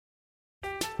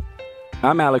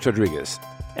I'm Alex Rodriguez.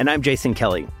 And I'm Jason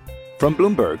Kelly. From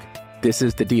Bloomberg, this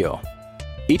is The Deal.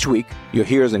 Each week, you'll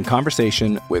hear us in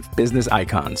conversation with business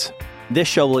icons. This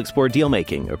show will explore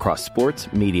deal-making across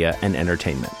sports, media, and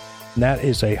entertainment. That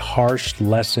is a harsh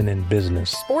lesson in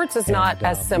business. Sports is not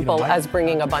as simple as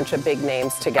bringing a bunch of big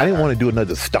names together. I didn't want to do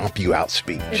another stomp you out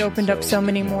speech. It opened up so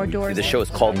many more doors. The show is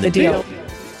called The Deal.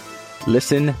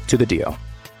 Listen to The Deal.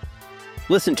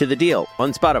 Listen to The Deal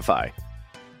on Spotify.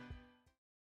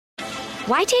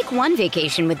 Why take one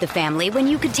vacation with the family when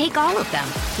you could take all of them?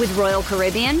 With Royal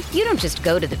Caribbean, you don't just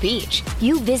go to the beach.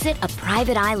 You visit a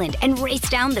private island and race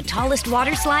down the tallest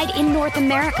water slide in North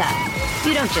America.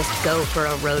 You don't just go for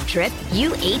a road trip.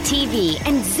 You ATV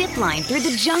and zip line through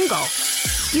the jungle.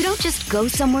 You don't just go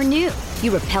somewhere new.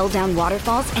 You rappel down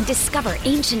waterfalls and discover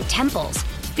ancient temples.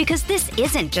 Because this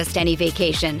isn't just any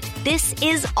vacation. This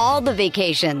is all the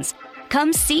vacations.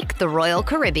 Come seek the Royal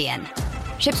Caribbean.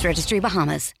 Ships Registry,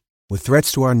 Bahamas. With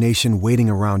threats to our nation waiting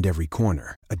around every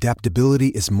corner, adaptability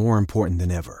is more important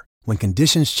than ever. When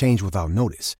conditions change without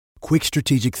notice, quick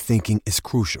strategic thinking is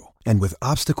crucial. And with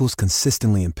obstacles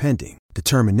consistently impending,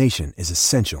 determination is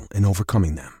essential in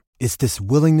overcoming them. It's this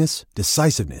willingness,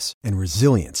 decisiveness, and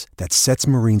resilience that sets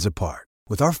Marines apart.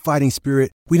 With our fighting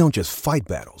spirit, we don't just fight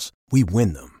battles, we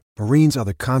win them. Marines are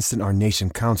the constant our nation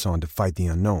counts on to fight the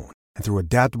unknown. And through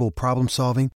adaptable problem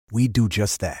solving, we do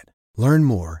just that. Learn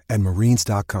more at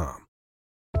marines.com.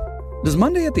 Does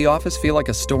Monday at the office feel like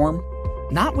a storm?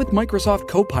 Not with Microsoft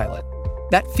Copilot.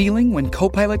 That feeling when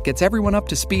Copilot gets everyone up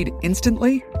to speed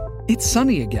instantly? It's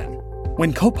sunny again.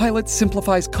 When Copilot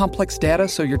simplifies complex data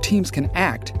so your teams can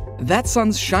act, that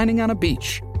sun's shining on a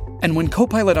beach. And when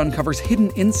Copilot uncovers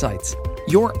hidden insights,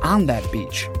 you're on that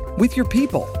beach with your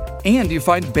people, and you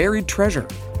find buried treasure.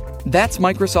 That's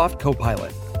Microsoft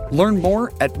Copilot. Learn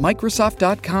more at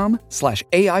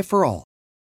Microsoft.com/AI for all.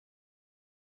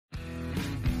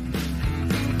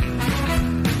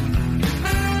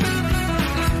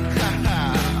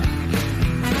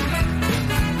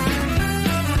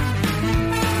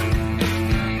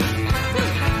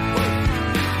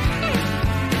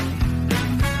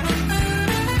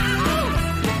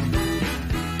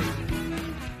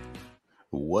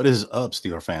 What is up,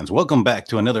 Steeler fans? Welcome back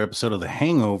to another episode of The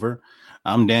Hangover.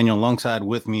 I'm Daniel. Alongside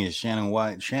with me is Shannon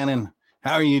White. Shannon,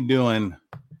 how are you doing?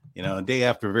 You know, a day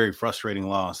after a very frustrating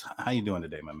loss. How you doing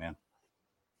today, my man?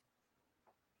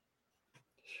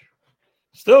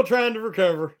 Still trying to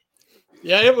recover.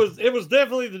 Yeah, it was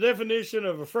definitely the definition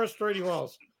of a frustrating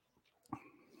loss.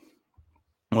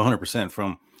 100%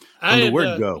 from the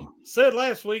word go. Said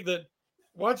last week that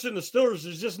watching the Steelers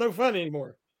is just no fun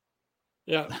anymore.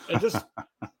 Yeah,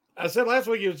 I said last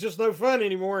week it was just no fun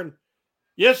anymore, and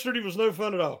yesterday was no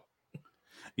fun at all.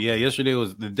 Yeah, yesterday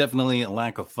was definitely a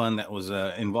lack of fun that was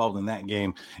involved in that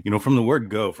game. You know, from the word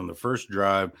go, from the first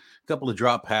drive, a couple of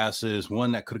drop passes,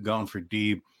 one that could have gone for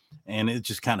deep, and it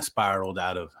just kind of spiraled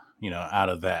out of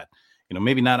that. You know,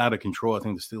 maybe not out of control. I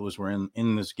think the Steelers were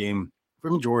in this game for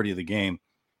the majority of the game,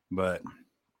 but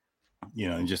you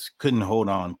know, just couldn't hold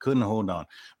on.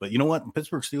 But you know what?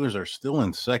 Pittsburgh Steelers are still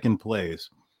in second place.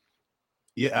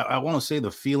 Yeah, I want to say the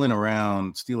feeling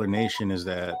around Steeler Nation is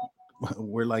that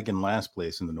we're like in last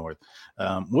place in the North.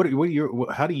 How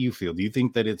do you feel? Do you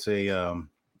think that it's a,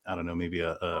 I don't know, maybe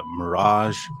a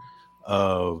mirage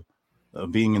of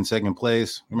being in second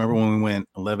place? Remember when we went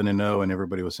 11-0 and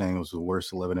everybody was saying it was the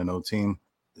worst 11-0 team?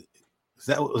 Is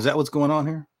that what's going on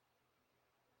here?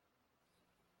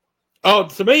 Oh,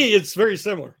 to me, it's very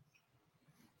similar.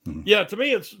 Mm-hmm. Yeah, to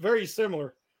me, it's very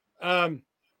similar.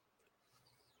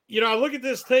 You know, I look at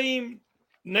this team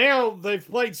now, they've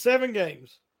played 7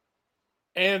 games,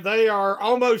 and they are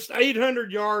almost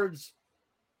 800 yards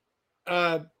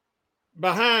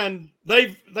behind.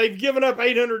 They've given up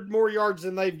 800 more yards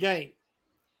than they've gained.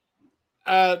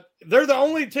 They're the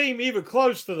only team even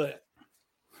close to that.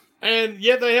 And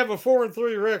yet they have a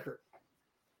 4-3 record.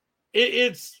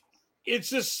 It's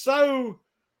just so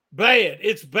bad.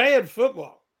 It's bad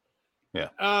football. Yeah.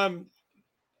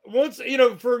 Once, you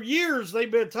know, for years they've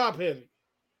been top heavy.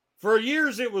 For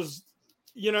years it was,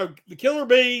 you know, the Killer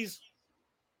Bees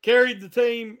carried the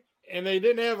team and they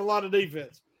didn't have a lot of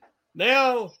defense.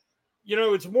 Now, you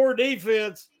know, it's more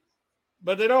defense,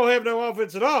 but they don't have no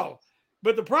offense at all.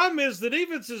 But the problem is the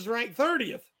defense is ranked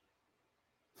 30th.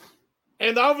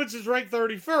 And the offense is ranked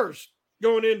 31st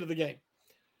going into the game.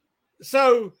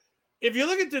 So if you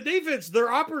look at the defense, they're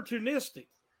opportunistic.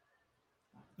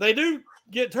 They do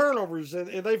get turnovers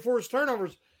and they force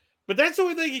turnovers, but that's the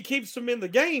only thing that keeps them in the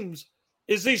games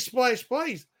is these splash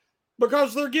plays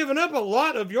because they're giving up a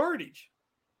lot of yardage.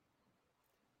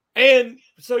 And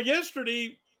so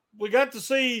yesterday we got to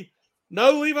see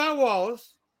no Levi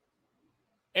Wallace,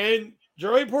 and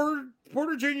Joey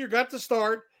Porter Jr. got the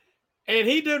start, and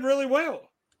he did really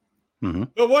well. Mm-hmm.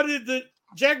 But what did the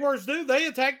Jaguars do? They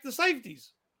attacked the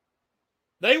safeties.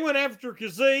 They went after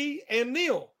Kazee and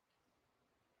Neal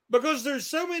because there's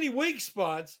so many weak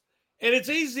spots, and it's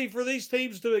easy for these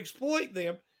teams to exploit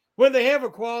them when they have a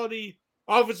quality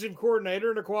offensive coordinator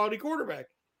and a quality quarterback.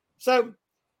 So,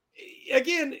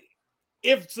 again,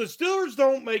 if the Steelers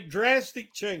don't make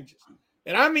drastic changes,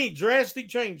 and I mean drastic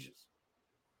changes,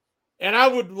 and I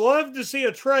would love to see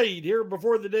a trade here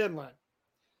before the deadline,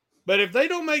 but if they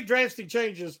don't make drastic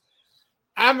changes,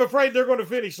 I'm afraid they're going to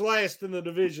finish last in the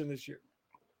division this year.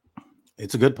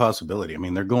 It's a good possibility. I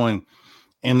mean, they're going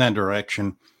in that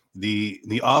direction. The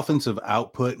offensive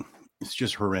output is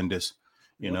just horrendous.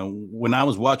 You know, when I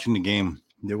was watching the game,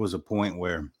 there was a point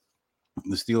where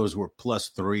the Steelers were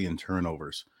 +3 in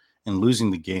turnovers and losing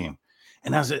the game.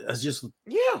 And I was just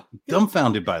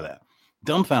dumbfounded by that.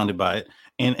 Dumbfounded by it.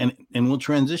 And we'll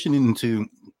transition into,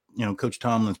 you know, Coach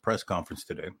Tomlin's press conference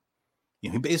today. You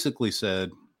know, he basically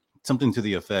said something to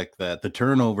the effect that the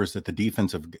turnovers that the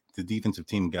defensive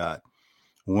team got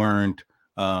weren't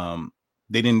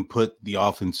they didn't put the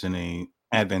offense in a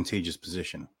advantageous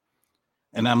position.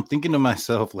 And I'm thinking to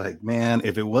myself, like, man,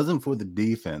 if it wasn't for the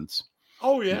defense,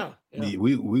 we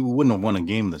wouldn't have won a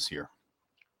game this year.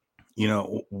 You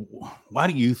know, why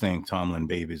do you think Tomlin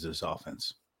babies this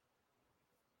offense?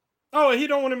 Oh, he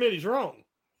don't want to admit he's wrong.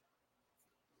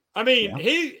 I mean,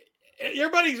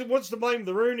 everybody wants to blame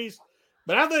the Rooneys,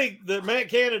 but I think that Matt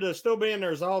Canada still being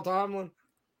there is all Tomlin.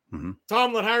 Mm-hmm.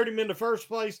 Tomlin hired him in the first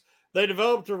place. They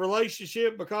developed a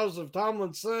relationship because of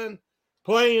Tomlin's son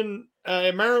playing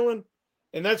in Maryland,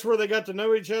 and that's where they got to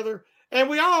know each other. And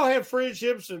we all have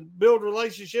friendships and build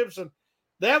relationships, and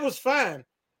that was fine.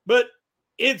 But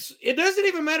it doesn't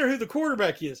even matter who the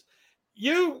quarterback is.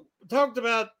 You talked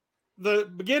about the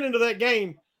beginning of that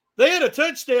game. They had a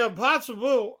touchdown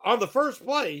possible on the first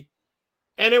play,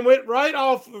 and it went right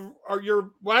off of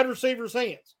your wide receiver's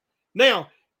hands. Now,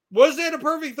 was that a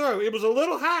perfect throw? It was a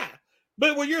little high.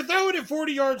 But when you're throwing it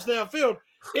 40 yards downfield,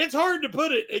 it's hard to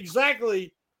put it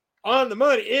exactly on the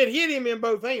money. It hit him in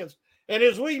both hands. And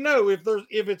as we know, if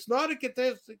it's not a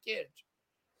contested catch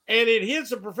and it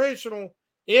hits a professional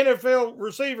NFL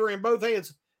receiver in both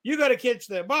hands, you got to catch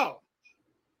that ball.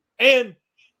 And,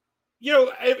 you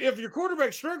know, if your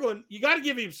quarterback's struggling, you got to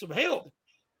give him some help.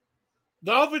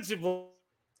 The offensive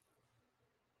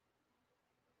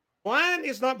line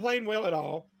is not playing well at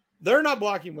all. They're not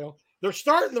blocking well. They're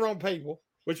starting the wrong people,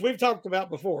 which we've talked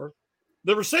about before.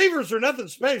 The receivers are nothing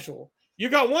special. You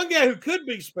got one guy who could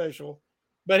be special,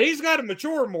 but he's got to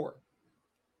mature more.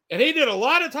 And he did a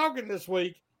lot of talking this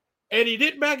week, and he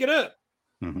didn't back it up.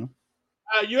 Mm-hmm.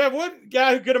 You have one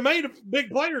guy who could have made a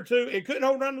big play or two and couldn't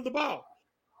hold on to the ball.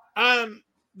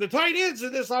 The tight ends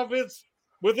in this offense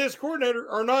with this coordinator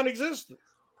are non-existent.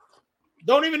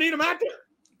 Don't even need them out there.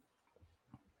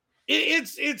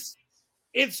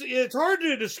 It's hard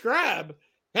to describe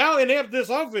how inept this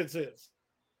offense is.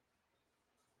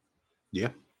 Yeah.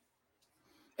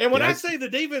 And when I say the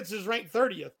defense is ranked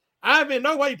 30th, I'm in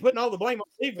no way putting all the blame on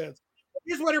the defense.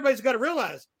 Here's what everybody's got to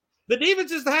realize. The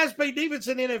defense is the highest paid defense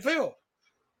in the NFL.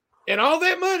 And all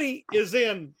that money is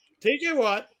in T.J.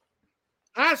 Watt,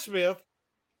 Highsmith,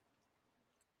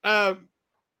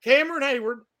 Cameron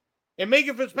Hayward, and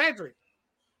Minka Fitzpatrick.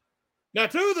 Now,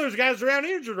 two of those guys are out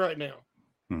injured right now.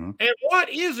 Mm-hmm. And Watt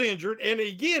is injured. And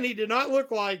again, he did not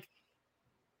look like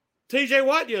T.J.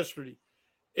 Watt yesterday.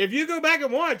 If you go back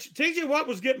and watch, T.J. Watt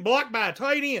was getting blocked by a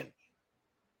tight end.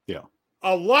 Yeah.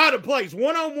 A lot of plays,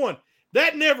 one-on-one.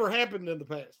 That never happened in the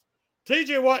past.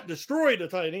 T.J. Watt destroyed a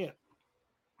tight end.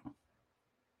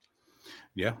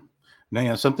 Yeah.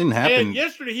 Now, something happened. And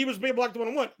yesterday, he was being blocked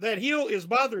one-on-one. That heel is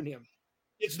bothering him.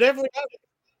 It's definitely bothering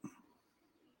him.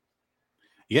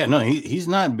 Yeah, no, he's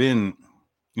not been,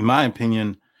 in my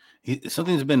opinion,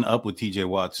 something's been up with T.J.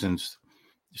 Watt since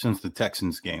the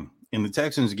Texans game. In the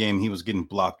Texans game, he was getting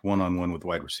blocked one-on-one with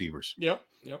wide receivers. Yep.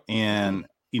 And,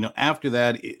 you know, after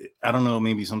that, I don't know,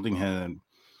 maybe something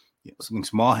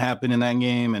small happened in that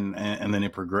game and then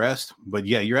it progressed. But,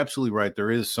 yeah, you're absolutely right.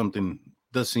 There is something,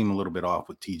 does seem a little bit off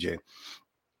with TJ.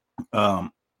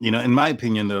 You know, in my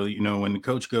opinion, though, you know, when the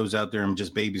coach goes out there and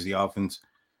just babies the offense,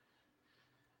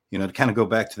 you know, to kind of go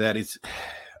back to that,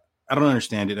 I don't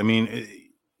understand it. I mean,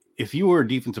 if you were a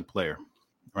defensive player,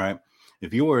 right,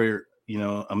 if you were, you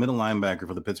know, a middle linebacker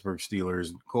for the Pittsburgh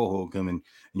Steelers, Cole Holcomb, and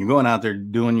you're going out there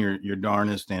doing your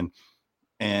darnest and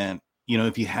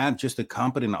if you had just a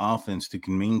competent offense to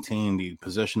can maintain the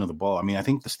possession of the ball, I mean, I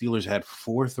think the Steelers had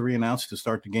 4 3-and-outs to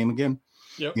start the game again.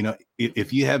 Yep.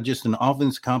 If you have just an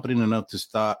offense competent enough to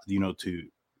stop,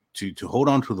 to hold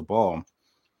on to the ball,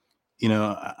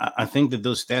 I think that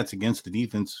those stats against the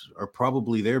defense are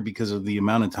probably there because of the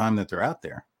amount of time that they're out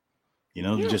there.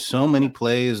 Just so many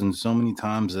plays and so many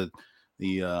times that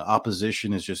the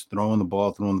opposition is just throwing the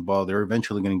ball. They're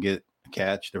eventually going to get a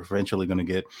catch. They're eventually going to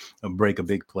get a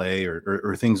big play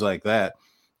or things like that.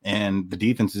 And the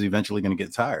defense is eventually going to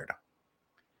get tired.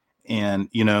 And,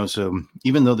 so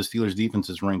even though the Steelers defense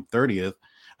is ranked 30th,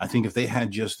 I think if they had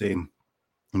just a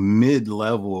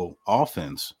mid-level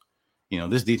offense,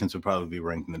 this defense would probably be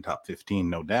ranked in the top 15,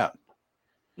 no doubt.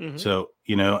 Mm-hmm. So,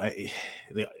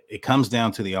 it comes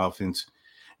down to the offense.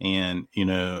 And,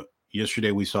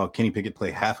 yesterday we saw Kenny Pickett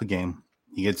play half a game.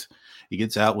 He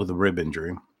gets out with a rib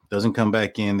injury, doesn't come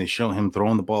back in. They show him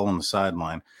throwing the ball on the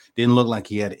sideline. Didn't look like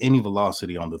he had any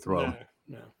velocity on the throw.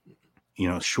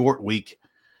 No. Short week.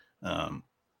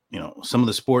 Some of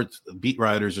the sports beat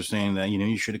writers are saying that,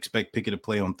 you should expect Pickett to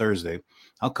play on Thursday.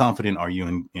 How confident are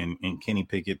you in Kenny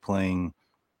Pickett playing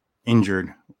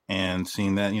injured and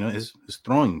seeing that, his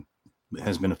throwing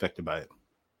has been affected by it?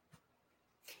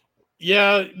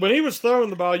 Yeah, when he was throwing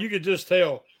the ball, you could just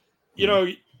tell.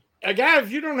 A guy,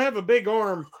 if you don't have a big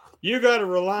arm, you got to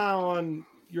rely on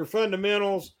your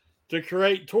fundamentals to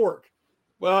create torque.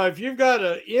 Well, if you've got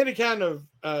any kind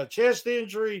of chest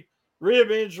injury,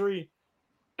 rib injury,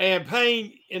 and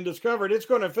pain and discomfort, it's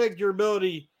going to affect your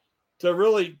ability to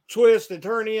really twist and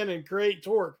turn in and create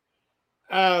torque.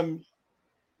 I'm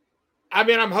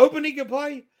hoping he can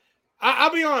play.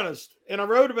 I'll be honest, and I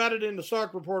wrote about it in the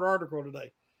Stock Report article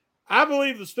today. I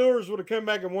believe the Steelers would have come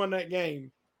back and won that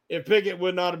game if Pickett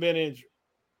would not have been injured.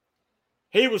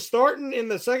 He was starting in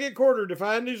the second quarter to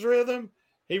find his rhythm.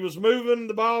 He was moving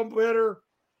the ball better,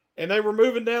 and they were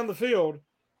moving down the field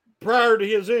prior to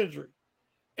his injury.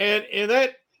 And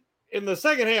in the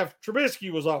second half, Trubisky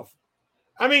was off.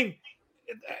 I mean,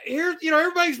 here,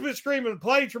 everybody's been screaming,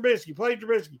 play Trubisky, play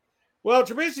Trubisky. Well,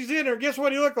 Trubisky's in there. Guess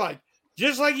what he looked like?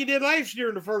 Just like he did last year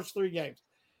in the first 3 games.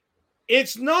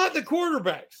 It's not the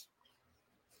quarterbacks.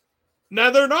 Now,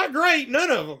 they're not great,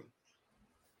 none of them.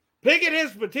 Pickett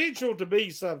has potential to be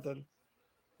something,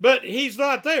 but he's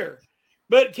not there.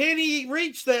 But can he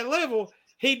reach that level?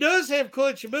 He does have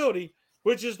clutch ability,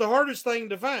 which is the hardest thing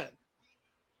to find.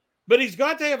 But he's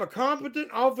got to have a competent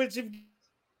offensive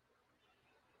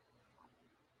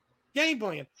game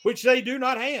plan, which they do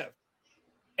not have.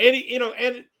 And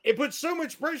and it puts so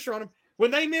much pressure on them.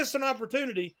 When they miss an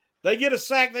opportunity, they get a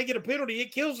sack, they get a penalty,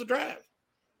 it kills the drive.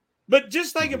 But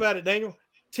just think about it, Daniel.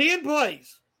 10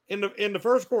 plays in the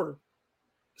first quarter.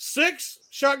 6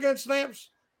 shotgun snaps,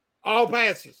 all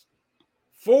passes.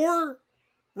 4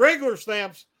 regular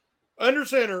snaps under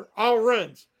center, all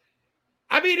runs.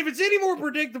 I mean, if it's any more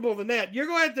predictable than that, you're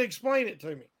going to have to explain it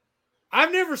to me.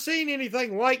 I've never seen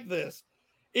anything like this.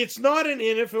 It's not an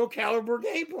NFL caliber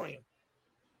game plan.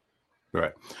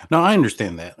 Right. No, I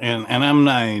understand that. And I'm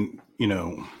not,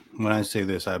 when I say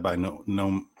this, I by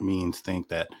no means think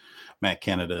that Matt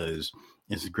Canada is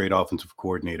a great offensive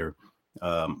coordinator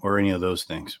or any of those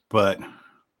things. But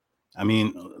I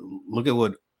mean, look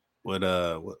at what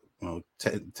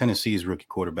Tennessee's rookie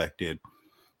quarterback did.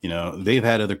 They've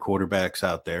had other quarterbacks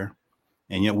out there,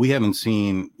 and yet we haven't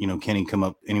seen, Kenny come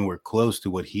up anywhere close to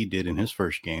what he did in his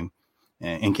first game.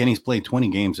 And Kenny's played 20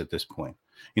 games at this point.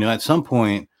 At some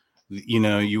point,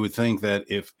 you would think that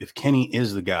if Kenny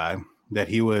is the guy, that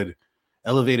he would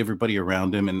elevate everybody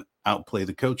around him and outplay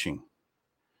the coaching.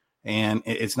 And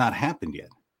it's not happened yet.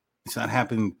 It's not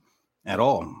happened at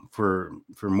all for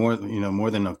more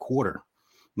than a quarter.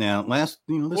 Now, last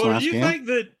game. Do you think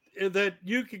that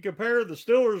you could compare the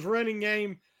Steelers running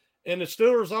game and the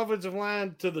Steelers offensive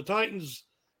line to the Titans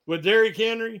with Derrick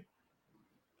Henry?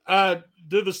 Do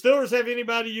the Steelers have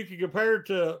anybody you could compare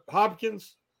to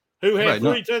Hopkins, who had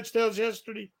 3 touchdowns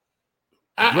yesterday?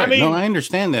 I mean, no, I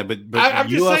understand that, but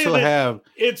you also have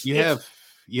 3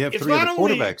 other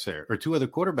quarterbacks there, or 2 other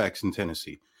quarterbacks in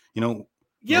Tennessee.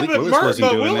 Yeah, but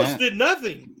Willis did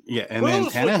nothing. Yeah, and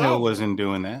Willis then Tannehill wasn't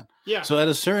doing that. Yeah. So at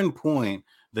a certain point,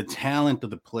 the talent of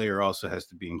the player also has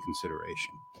to be in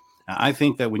consideration. Now, I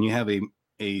think that when you have a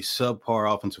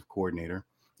subpar offensive coordinator,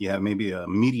 you have maybe a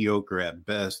mediocre at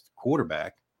best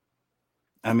quarterback.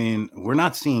 I mean, we're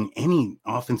not seeing any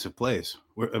offensive plays.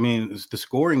 The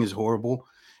scoring is horrible.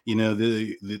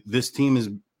 This team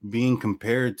is being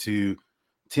compared to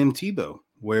Tim Tebow,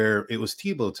 where it was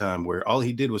Tebow time, where all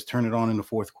he did was turn it on in the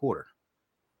fourth quarter.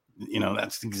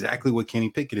 That's exactly what Kenny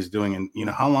Pickett is doing. And,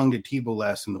 how long did Tebow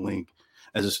last in the league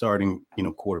as a starting,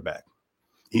 quarterback?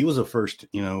 he was a first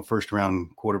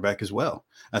round quarterback as well.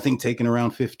 I think taken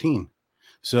around 15.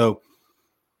 So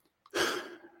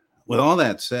with all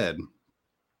that said,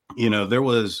 there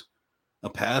was a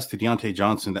pass to Deontay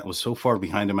Johnson that was so far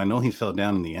behind him. I know he fell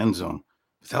down in the end zone,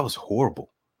 but that was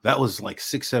horrible. That was like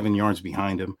 6-7 yards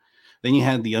behind him. Then you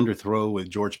had the underthrow with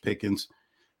George Pickens.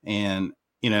 And,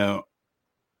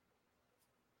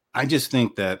 I just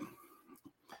think that,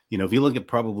 if you look at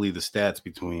probably the stats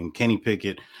between Kenny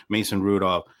Pickett, Mason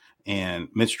Rudolph, and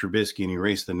Mitch Trubisky, and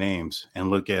erase the names and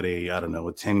look at a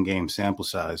 10-game sample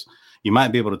size, you might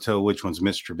be able to tell which one's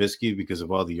Mitch Trubisky because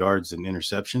of all the yards and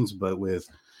interceptions. But with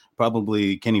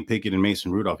probably Kenny Pickett and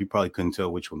Mason Rudolph, you probably couldn't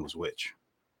tell which one was which.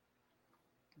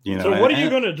 So what are you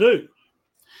going to do?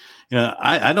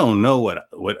 I don't know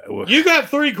what you got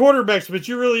 3 quarterbacks, but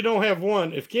you really don't have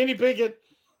one. If Kenny Pickett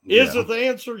isn't the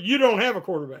answer, you don't have a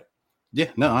quarterback.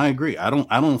 Yeah, no, I agree. I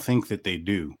don't think that they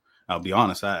do. I'll be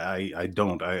honest. I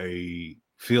don't. I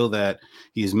feel that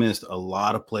he's missed a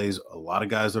lot of plays, a lot of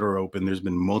guys that are open. There's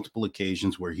been multiple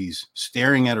occasions where he's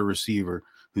staring at a receiver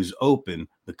who's open.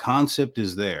 The concept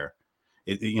is there.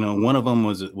 One of them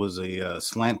was a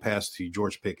slant pass to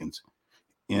George Pickens,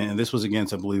 and this was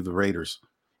against, I believe, the Raiders.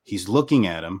 He's looking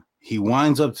at him. He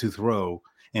winds up to throw,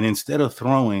 and instead of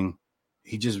throwing,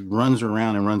 he just runs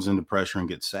around and runs into pressure and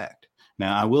gets sacked.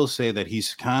 Now, I will say that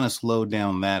he's kind of slowed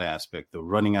down that aspect, the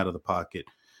running out of the pocket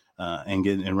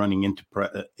and running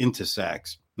into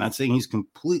sacks. Not saying he's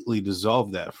completely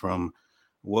dissolved that from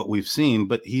what we've seen,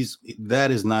 but that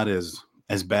is not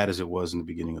as bad as it was in the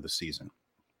beginning of the season.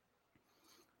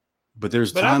 But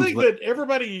I think that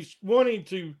everybody's wanting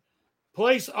to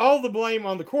place all the blame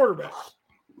on the quarterbacks,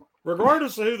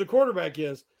 regardless of who the quarterback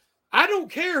is. I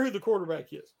don't care who the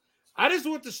quarterback is. I just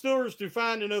want the Steelers to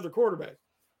find another quarterback.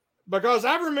 Because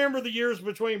I remember the years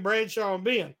between Bradshaw and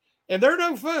Ben, and they're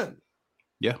no fun.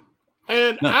 Yeah.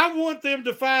 And I want them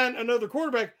to find another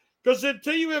quarterback because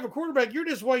until you have a quarterback, you're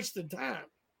just wasting time.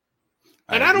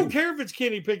 And I don't care if it's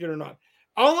Kenny Pickett or not.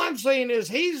 All I'm saying is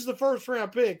he's the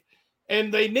first-round pick,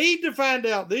 and they need to find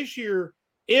out this year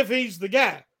if he's the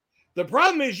guy. The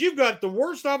problem is you've got the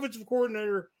worst offensive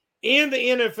coordinator in the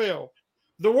NFL,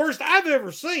 the worst I've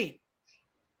ever seen.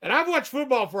 And I've watched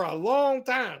football for a long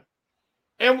time.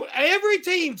 And every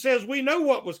team says we know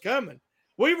what was coming.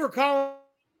 We were calling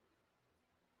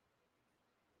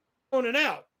it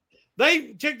out.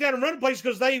 They checked out and run place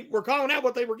because they were calling out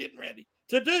what they were getting ready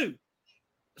to do.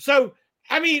 So,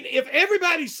 I mean, if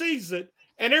everybody sees it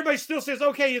and everybody still says,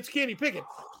 okay, it's Kenny Pickett,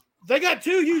 they got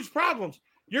 2 huge problems.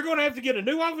 You're going to have to get a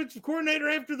new offensive coordinator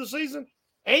after the season,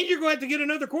 and you're going to have to get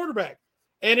another quarterback.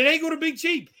 And it ain't going to be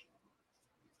cheap.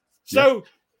 So,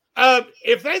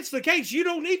 if that's the case, you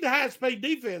don't need the highest paid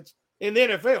defense in the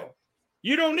NFL.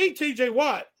 You don't need TJ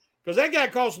Watt because that guy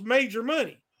costs major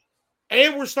money.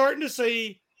 And we're starting to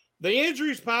see the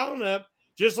injuries piling up,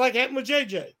 just like happened with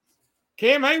JJ.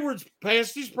 Cam Hayward's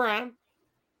past his prime.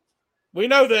 We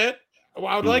know that.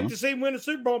 I would like to see him win a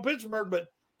Super Bowl in Pittsburgh, but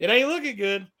it ain't looking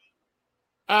good.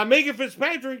 Minka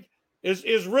Fitzpatrick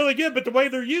is really good, but the way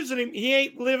they're using him, he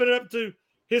ain't living up to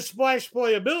his splash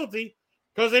play ability.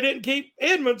 Because they didn't keep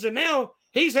Edmonds, and now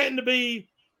he's having to be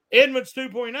Edmonds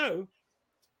 2.0.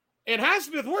 And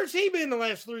Highsmith, where's he been the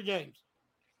last 3 games?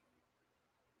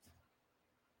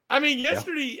 I mean,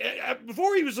 yesterday,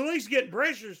 before he was at least getting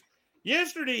pressures,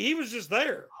 yesterday he was just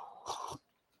there.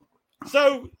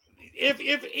 So if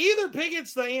either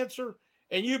Pickett's the answer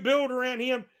and you build around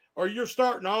him, or you're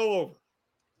starting all over.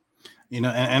 And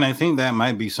I think that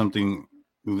might be something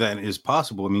that is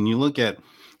possible. I mean, you look at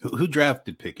who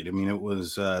drafted Pickett. I mean, it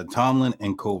was Tomlin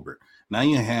and Colbert. Now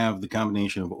you have the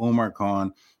combination of Omar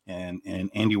Khan and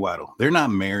Andy Weidel. They're not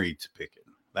married to Pickett.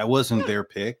 That wasn't their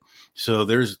pick. So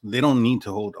they don't need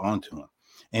to hold on to him.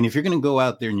 And if you're going to go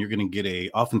out there and you're going to get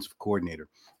a offensive coordinator,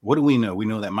 what do we know? We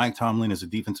know that Mike Tomlin is a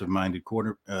defensive-minded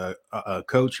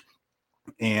coach.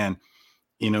 And,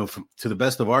 to the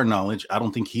best of our knowledge, I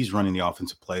don't think he's running the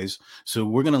offensive plays. So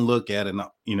we're going to look at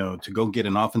to go get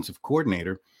an offensive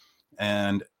coordinator.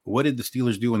 And what did the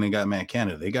Steelers do when they got Matt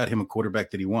Canada? They got him a quarterback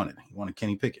that he wanted. He wanted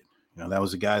Kenny Pickett. That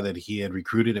was a guy that he had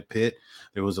recruited at Pitt.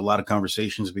 There was a lot of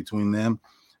conversations between them.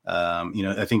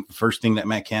 I think the first thing that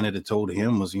Matt Canada told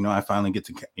him was, I finally get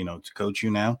to, to coach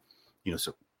you now.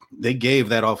 So they gave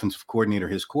that offensive coordinator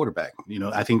his quarterback.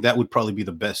 I think that would probably be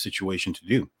the best situation to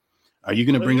do. Are you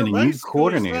going to bring in a new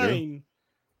coordinator?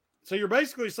 So you're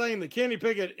basically saying that Kenny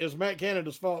Pickett is Matt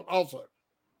Canada's fault also?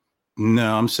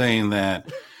 No, I'm saying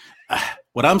that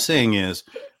what I'm saying is,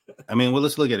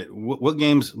 let's look at it. What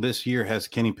games this year has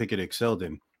Kenny Pickett excelled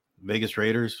in? Vegas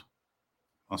Raiders,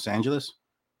 Los Angeles?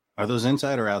 Are those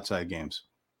inside or outside games?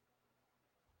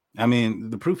 I mean,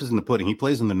 the proof is in the pudding. He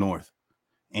plays in the North,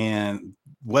 and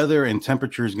weather and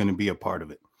temperature is going to be a part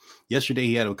of it. Yesterday,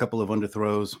 he had a couple of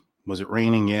underthrows. Was it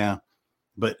raining? Yeah.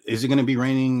 But is it going to be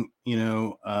raining,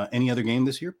 any other game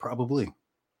this year? Probably.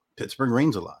 Pittsburgh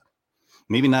rains a lot.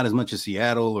 Maybe not as much as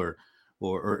Seattle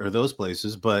or those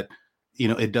places, but,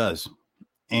 it does.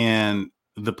 And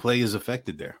the play is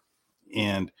affected there.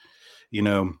 And,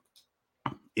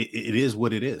 it is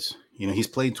what it is. He's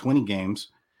played 20 games.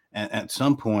 At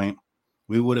some point,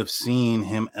 we would have seen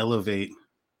him elevate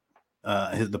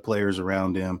the players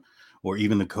around him, or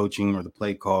even the coaching or the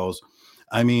play calls.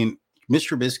 I mean,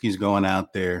 Mr. Trubisky's going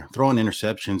out there throwing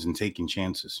interceptions and taking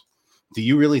chances. Do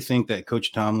you really think that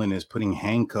Coach Tomlin is putting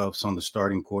handcuffs on the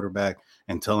starting quarterback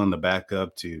and telling the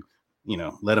backup to,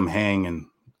 let him hang and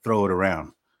throw it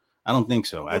around? I don't think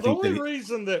so. Well, I think the only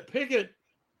reason that Pickett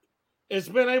has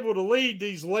been able to lead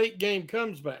these late game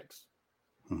comebacks,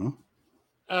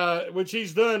 which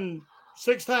he's done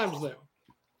 6 times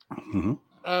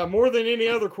now, more than any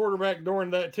other quarterback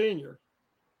during that tenure,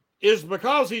 is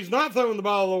because he's not throwing the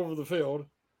ball over the field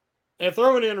and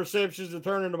throwing interceptions and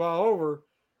turning the ball over.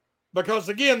 Because,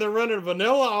 again, they're running a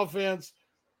vanilla offense,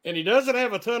 and he doesn't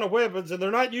have a ton of weapons, and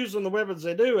they're not using the weapons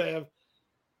they do have.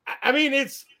 I mean,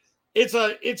 it's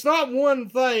not one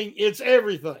thing, it's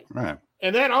everything. Right.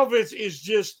 And that offense is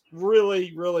just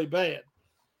really, really bad.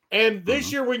 And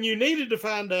this year, when you needed to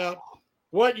find out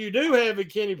what you do have in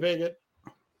Kenny Pickett,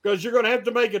 because you're going to have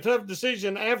to make a tough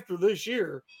decision after this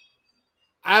year,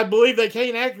 I believe they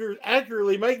can't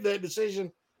accurately make that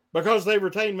decision because they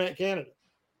retained Matt Canada.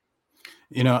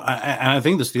 I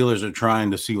think the Steelers are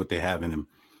trying to see what they have in him.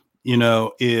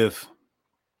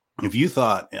 If you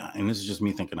thought, and this is just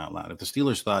me thinking out loud, if the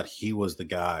Steelers thought he was the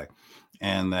guy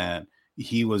and that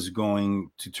he was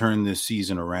going to turn this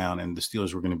season around and the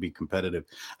Steelers were going to be competitive,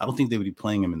 I don't think they would be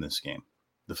playing him in this game.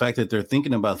 The fact that they're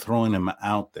thinking about throwing him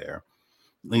out there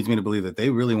leads me to believe that they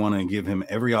really want to give him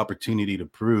every opportunity to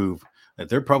prove that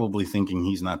they're probably thinking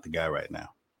he's not the guy right now,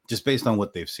 just based on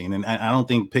what they've seen. And I don't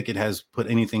think Pickett has put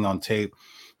anything on tape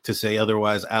to say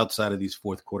otherwise outside of these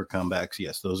fourth quarter comebacks.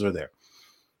 Yes, those are there.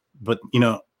 But,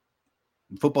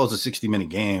 football is a 60-minute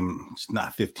game. It's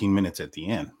not 15 minutes at the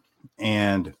end.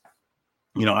 And,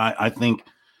 I think,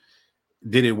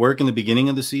 did it work in the beginning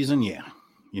of the season? Yeah.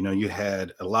 You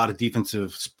had a lot of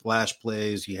defensive splash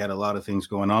plays. You had a lot of things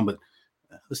going on, but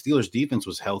the Steelers defense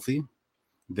was healthy.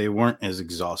 They weren't as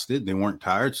exhausted. They weren't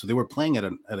tired. So they were playing at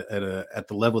the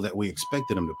level that we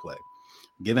expected them to play.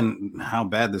 Given how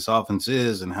bad this offense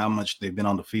is and how much they've been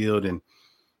on the field and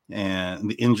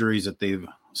the injuries that they've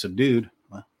subdued,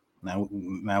 well,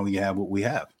 now we have what we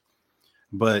have.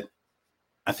 But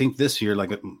I think this year,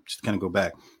 just kind of go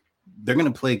back, they're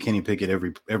going to play Kenny Pickett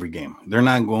every game. They're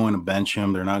not going to bench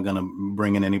him. They're not going to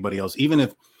bring in anybody else. Even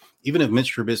if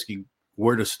Mitch Trubisky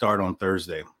were to start on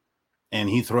Thursday and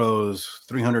he throws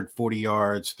 340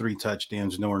 yards, 3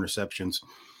 touchdowns, no interceptions,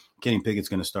 Kenny Pickett's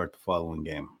going to start the following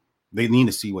game. They need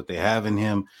to see what they have in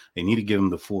him. They need to give him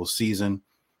the full season.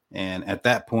 And at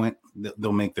that point,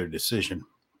 they'll make their decision.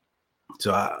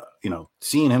 So,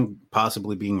 seeing him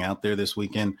possibly being out there this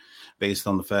weekend based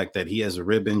on the fact that he has a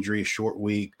rib injury, a short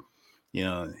week,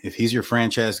 if he's your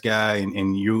franchise guy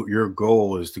and your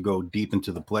goal is to go deep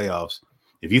into the playoffs,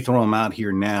 if you throw him out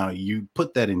here now, you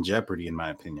put that in jeopardy, in my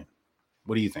opinion.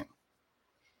 What do you think?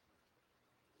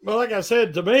 Well, like I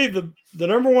said, to me, the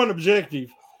number one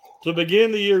objective to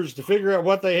begin the year is to figure out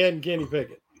what they had in Kenny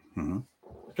Pickett.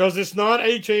 Because it's not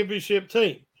a championship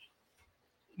team.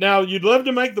 Now, you'd love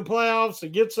to make the playoffs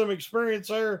and get some experience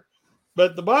there,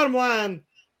 but the bottom line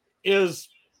is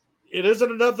it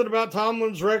isn't nothing about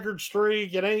Tomlin's record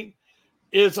streak.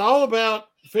 It's all about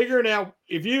figuring out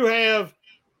if you have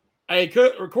a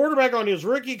quarterback on his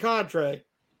rookie contract,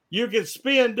 you can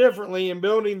spend differently in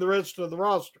building the rest of the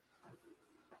roster.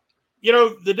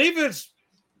 The defense,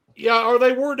 are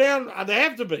they wore down? They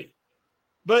have to be.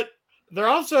 But they're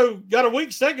also got a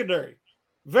weak secondary,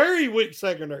 very weak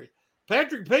secondary.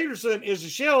 Patrick Peterson is a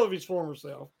shell of his former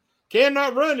self,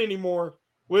 cannot run anymore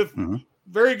with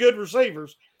very good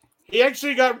receivers. He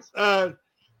actually got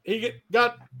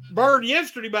burned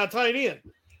yesterday by a tight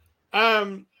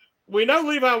end. We know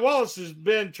Levi Wallace has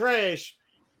been trash,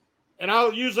 and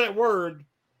I'll use that word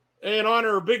in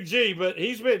honor of Big G, but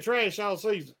he's been trash all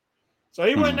season. So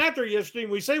he wasn't out there yesterday,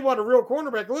 and we see what a real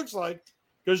cornerback looks like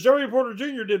because Joey Porter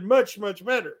Jr. did much, much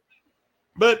better.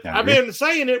 But I've been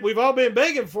saying it. We've all been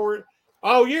begging for it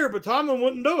all year, but Tomlin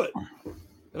wouldn't do it.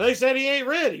 And they said he ain't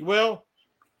ready. Well,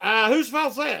 whose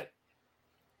fault's that?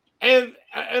 And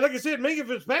like I said, Minka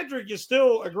Fitzpatrick is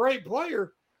still a great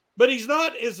player, but he's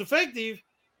not as effective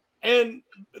and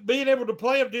being able to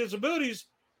play up to his abilities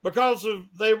because of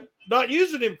they not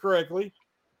using him correctly,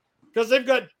 because they've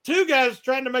got two guys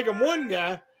trying to make him one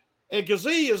guy, and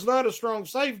Kazee is not a strong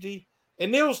safety,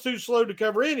 and Neal's too slow to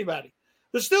cover anybody.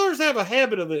 The Steelers have a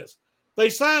habit of this. They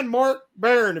signed Mark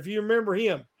Barron, if you remember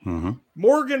him,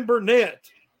 Morgan Burnett.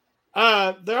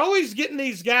 They're always getting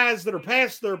these guys that are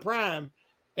past their prime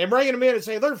and bringing them in and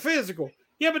saying they're physical.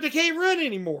 Yeah, but they can't run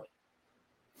anymore.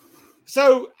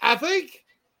 So I think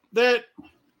that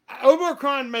Omar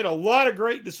Khan made a lot of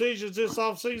great decisions this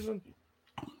offseason.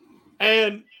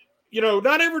 And,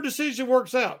 not every decision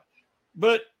works out.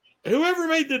 But whoever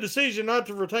made the decision not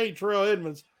to retain Terrell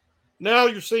Edmunds, now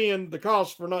you're seeing the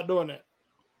cost for not doing that.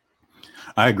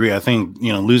 I agree. I think,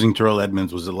 losing Terrell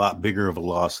Edmunds was a lot bigger of a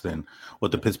loss than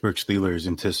what the Pittsburgh Steelers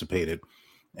anticipated.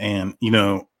 And,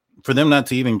 for them not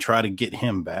to even try to get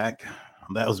him back,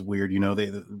 that was weird.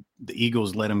 The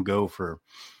Eagles let him go for,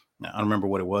 I don't remember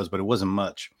what it was, but it wasn't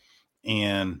much.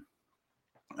 And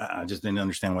I just didn't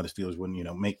understand why the Steelers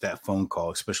wouldn't, make that phone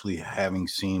call, especially having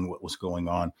seen what was going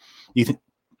on. Do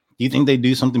you think they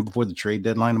do something before the trade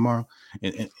deadline tomorrow,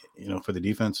 for the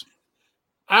defense?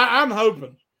 I'm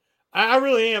hoping. I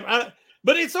really am.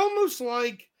 But it's almost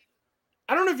like,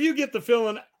 I don't know if you get the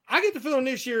feeling, I get the feeling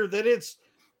this year that it's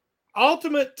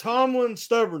ultimate Tomlin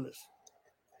stubbornness.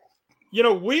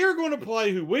 We are going to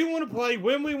play who we want to play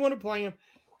when we want to play them,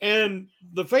 and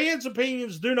the fans'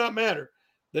 opinions do not matter.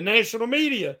 The national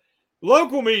media,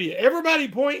 local media, everybody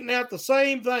pointing out the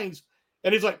same things.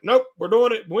 And he's like, nope, we're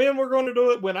doing it when we're going to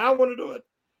do it, when I want to do it.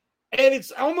 And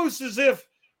it's almost as if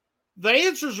the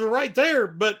answers are right there,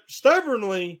 but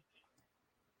stubbornly,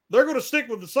 they're going to stick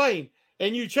with the same.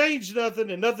 And you change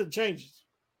nothing and nothing changes.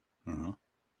 Mm-hmm.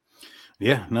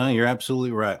 Yeah, no, you're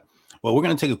absolutely right. Well, we're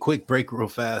going to take a quick break real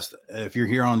fast. If you're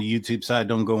here on the YouTube side,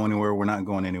 don't go anywhere. We're not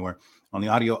going anywhere. On the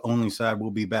audio only side,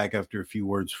 we'll be back after a few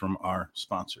words from our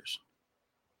sponsors.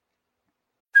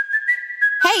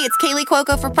 Hey, it's Kaylee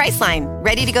Cuoco for Priceline.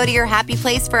 Ready to go to your happy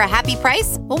place for a happy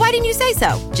price? Well, why didn't you say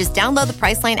so? Just download the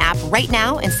Priceline app right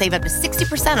now and save up to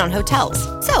 60% on hotels.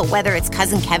 So whether it's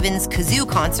Cousin Kevin's Kazoo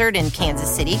Concert in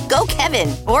Kansas City, go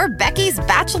Kevin, or Becky's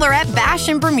Bachelorette Bash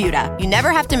in Bermuda, you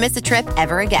never have to miss a trip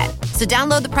ever again. So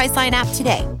download the Priceline app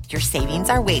today. Your savings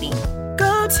are waiting.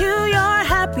 Go to your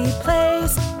happy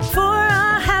place for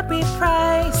a happy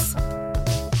price.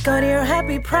 Go to your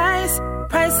happy price,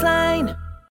 Priceline.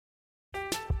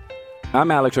 I'm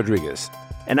Alex Rodriguez.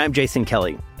 And I'm Jason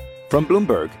Kelly. From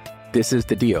Bloomberg, this is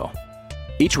The Deal.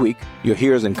 Each week, you'll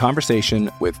hear us in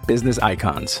conversation with business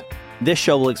icons. This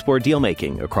show will explore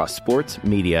deal-making across sports,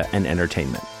 media, and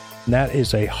entertainment. That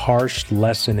is a harsh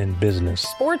lesson in business.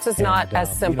 Sports is not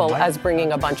as simple as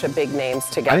bringing a bunch of big names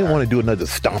together. I didn't want to do another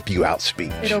stomp you out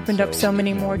speech. It opened up so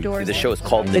many more doors. The show is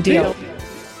called The Deal.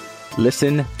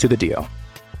 Listen to The Deal.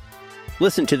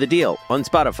 Listen to The Deal on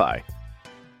Spotify.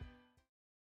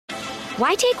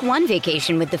 Why take one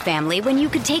vacation with the family when you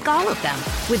could take all of them?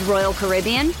 With Royal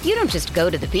Caribbean, you don't just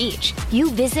go to the beach. You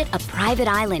visit a private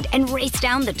island and race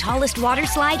down the tallest water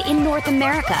slide in North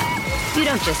America. You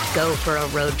don't just go for a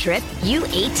road trip. You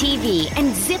ATV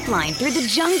and zip line through the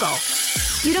jungle.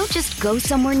 You don't just go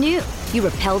somewhere new. You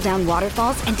rappel down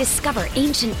waterfalls and discover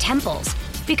ancient temples.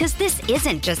 Because this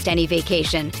isn't just any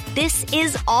vacation. This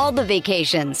is all the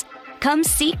vacations. Come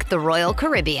seek the Royal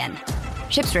Caribbean.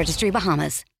 Ships Registry,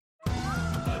 Bahamas.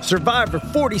 Survivor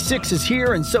 46 is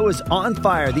here, and so is On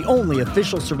Fire, the only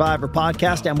official Survivor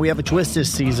podcast, and we have a twist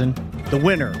this season. The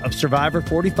winner of Survivor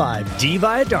 45, Dee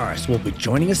Valladares, will be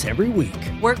joining us every week.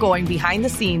 We're going behind the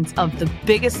scenes of the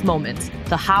biggest moments,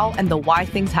 the how and the why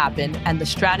things happen, and the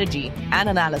strategy and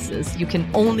analysis you can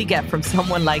only get from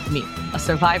someone like me, a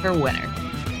Survivor winner.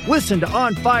 Listen to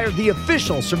On Fire, the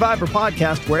official Survivor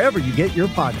podcast, wherever you get your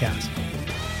podcast.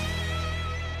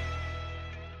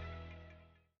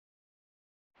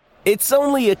 It's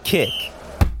only a kick,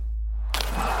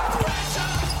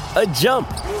 a jump,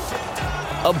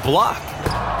 a block.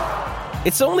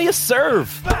 It's only a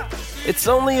serve. It's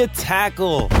only a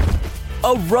tackle,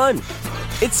 a run.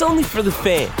 It's only for the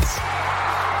fans.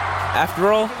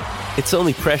 After all, it's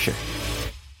only pressure.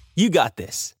 You got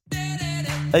this.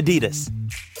 Adidas.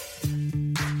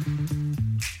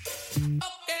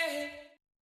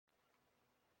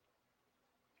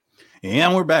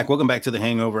 And we're back. Welcome back to The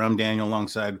Hangover. I'm Daniel,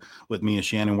 alongside with me is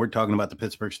Shannon. We're talking about the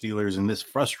Pittsburgh Steelers and this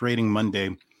frustrating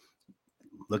Monday.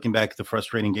 Looking back at the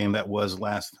frustrating game that was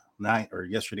last night or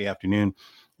yesterday afternoon,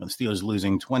 the Steelers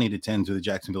losing 20-10 to the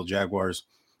Jacksonville Jaguars.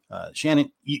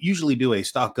 Shannon, you usually do a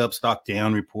stock up, stock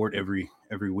down report every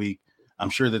week. I'm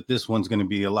sure that this one's going to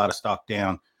be a lot of stock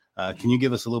down. Can you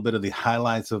give us a little bit of the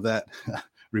highlights of that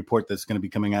report that's going to be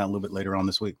coming out a little bit later on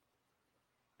this week?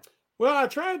 Well, I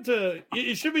tried to.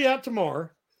 It should be out tomorrow,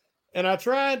 and I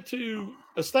tried to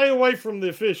stay away from the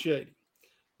officiating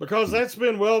because that's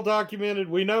been well documented.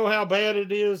 We know how bad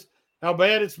it is, how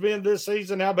bad it's been this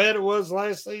season, how bad it was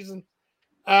last season,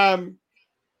 and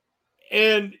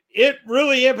it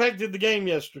really impacted the game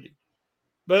yesterday.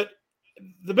 But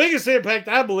the biggest impact,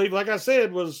 I believe, like I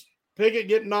said, was Pickett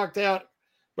getting knocked out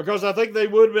because I think they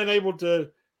would have been able to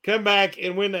come back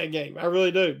and win that game. I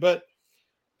really do. But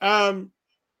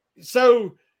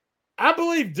so I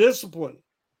believe discipline,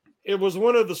 it was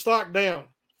one of the stock down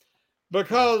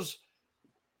because,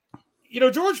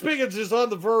 George Pickens is on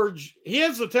the verge. He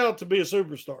has the talent to be a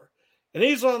superstar, and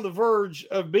he's on the verge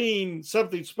of being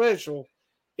something special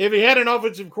if he had an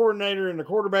offensive coordinator and a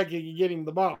quarterback who could get him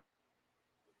the ball.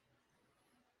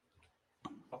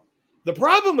 The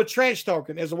problem with trash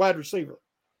talking as a wide receiver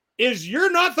is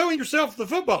you're not throwing yourself the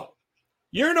football.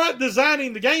 You're not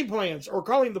designing the game plans or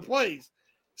calling the plays.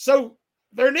 So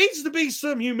there needs to be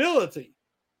some humility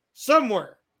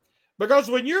somewhere. Because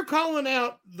when you're calling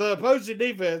out the opposing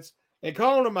defense and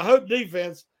calling them a hope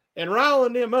defense and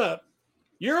riling them up,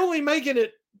 you're only making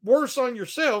it worse on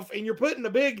yourself and you're putting a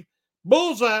big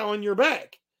bullseye on your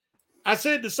back. I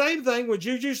said the same thing when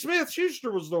Juju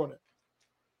Smith-Schuster was doing it.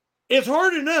 It's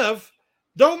hard enough.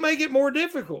 Don't make it more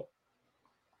difficult.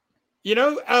 And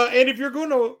if you're going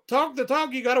to talk the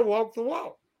talk, you got to walk the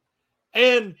walk.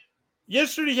 And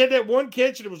yesterday he had that one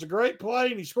catch, and it was a great play,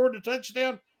 and he scored a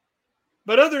touchdown.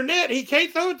 But other than that, he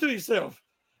can't throw it to himself.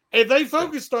 And they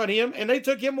focused on him, and they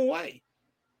took him away.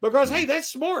 Because, hey, that's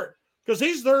smart. Because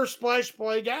he's their splash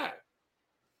play guy.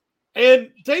 And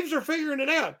teams are figuring it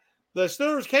out. The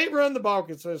Steelers can't run the ball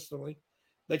consistently.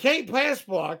 They can't pass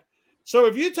block. So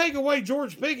if you take away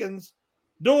George Pickens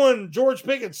doing George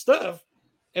Pickens stuff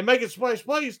and making splash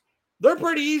plays, they're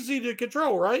pretty easy to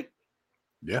control, right?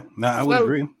 Yeah, no, I would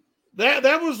agree.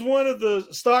 That was one of the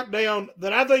stock down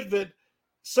that I think that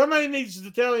somebody needs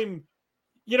to tell him,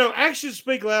 actions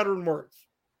speak louder than words,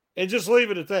 and just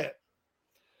leave it at that.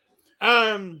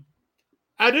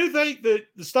 I do think that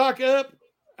the stock up,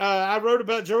 I wrote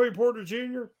about Joey Porter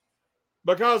Jr.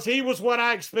 because he was what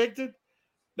I expected.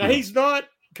 Now, he's not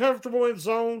comfortable in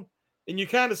zone, and you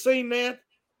kind of seen that.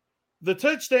 The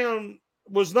touchdown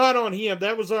was not on him.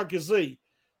 That was on Kazee.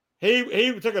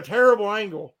 He took a terrible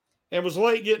angle and was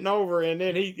late getting over, and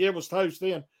then it was toast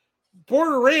in.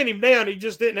 Porter ran him down. He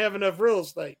just didn't have enough real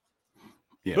estate.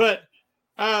 Yeah. But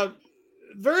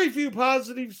very few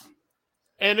positives,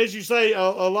 and as you say, a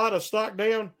lot of stock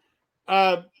down.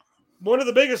 One of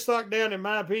the biggest stock down, in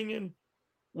my opinion,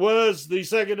 was the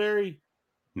secondary.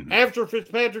 Mm-hmm. After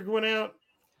Fitzpatrick went out,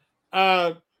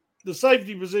 the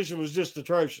safety position was just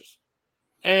atrocious.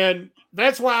 And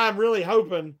that's why I'm really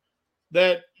hoping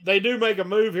that they do make a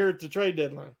move here at the trade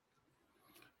deadline.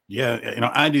 Yeah,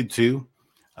 I do too.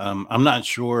 I'm not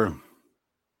sure,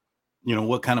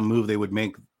 what kind of move they would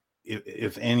make,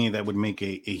 if any, that would make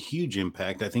a huge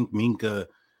impact. I think Minka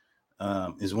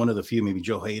is one of the few, maybe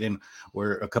Joe Hayden,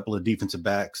 or a couple of defensive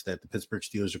backs that the Pittsburgh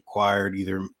Steelers acquired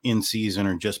either in season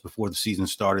or just before the season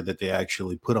started that they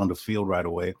actually put on the field right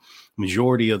away.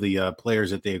 Majority of the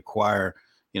players that they acquire,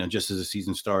 just as the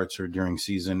season starts or during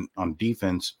season on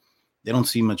defense, they don't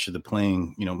see much of the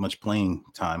playing, much playing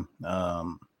time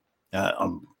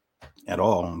at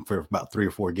all for about 3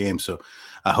 or 4 games. So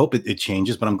I hope it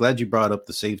changes, but I'm glad you brought up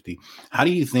the safety. How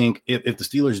do you think if the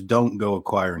Steelers don't go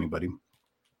acquire anybody,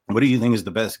 what do you think is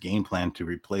the best game plan to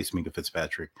replace Minka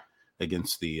Fitzpatrick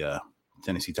against the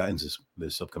Tennessee Titans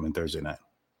this upcoming Thursday night?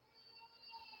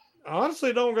 I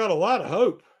honestly don't got a lot of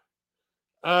hope.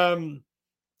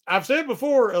 I've said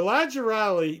before, Elijah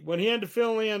Riley, when he had to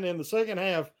fill in the second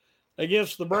half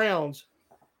against the Browns,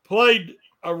 played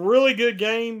a really good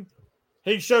game.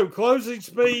 He showed closing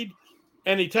speed,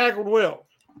 and he tackled well.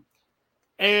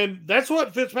 And that's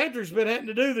what Fitzpatrick's been having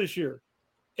to do this year,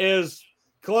 is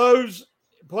close,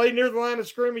 play near the line of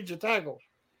scrimmage, and tackle.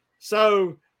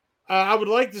 So I would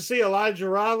like to see Elijah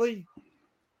Riley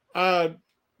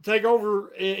take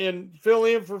over and fill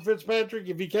in for Fitzpatrick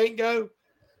if he can't go.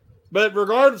 But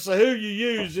regardless of who you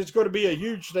use, it's going to be a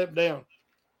huge step down.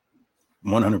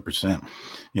 100%.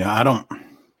 Yeah, I don't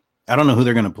know who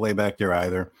they're going to play back there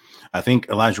either. I think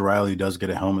Elijah Riley does get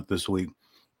a helmet this week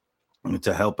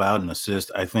to help out and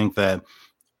assist. I think that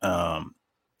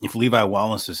if Levi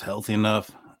Wallace is healthy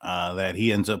enough that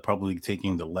he ends up probably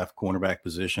taking the left cornerback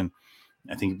position,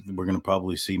 I think we're going to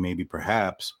probably see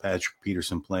perhaps Patrick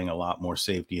Peterson playing a lot more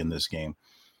safety in this game.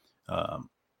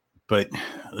 But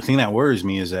the thing that worries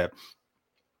me is that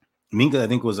Minka, I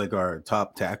think, was like our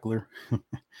top tackler.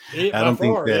 I don't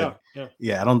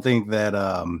think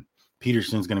that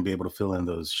Peterson's going to be able to fill in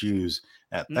those shoes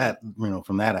at that,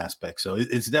 from that aspect. So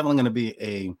it's definitely going to be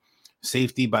a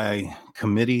safety by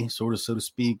committee, so to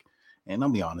speak. And I'll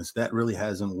be honest, that really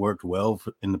hasn't worked well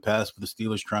in the past for the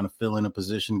Steelers trying to fill in a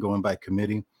position going by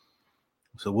committee.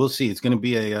 So we'll see. It's going to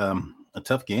be a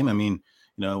tough game. I mean,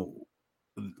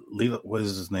 what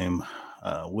is his name?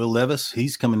 Will Levis.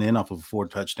 He's coming in off of a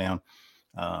 4-touchdown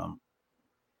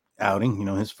outing.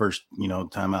 His first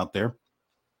time out there.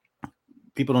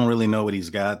 People don't really know what he's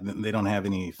got. They don't have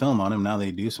any film on him. Now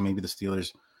they do. So maybe the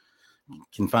Steelers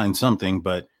can find something,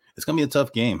 but it's going to be a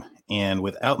tough game. And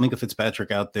without Minkah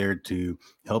Fitzpatrick out there to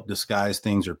help disguise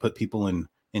things or put people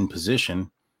in position,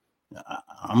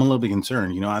 I'm a little bit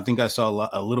concerned. I think I saw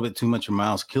a little bit too much of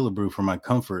Miles Killebrew for my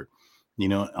comfort,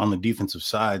 on the defensive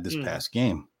side this past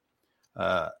game.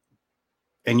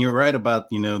 And you're right about,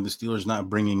 the Steelers not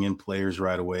bringing in players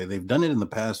right away. They've done it in the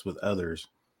past with others.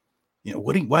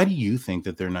 Why do you think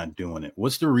that they're not doing it?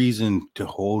 What's the reason to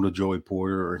hold a Joey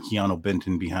Porter or Keanu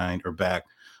Benton behind or back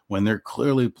when they're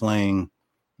clearly playing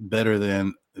better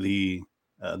than the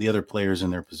other players in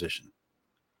their position?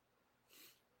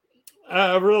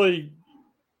 I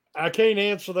can't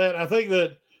answer that. I think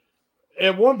that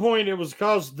at one point it was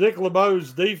because Dick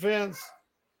LeBeau's defense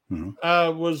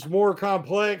was more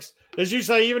complex. As you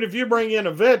say, even if you bring in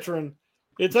a veteran,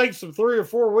 it takes them 3 or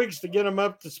 4 weeks to get them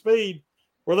up to speed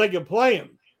where they can play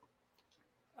him.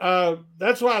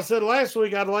 That's why I said last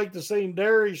week I'd like to see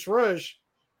Darius Rush,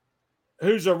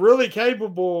 who's a really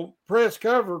capable press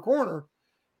cover corner,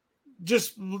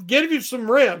 just give you some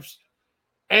reps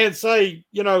and say,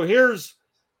 here's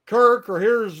Kirk or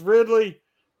here's Ridley,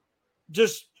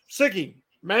 just sick him,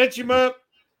 match him up,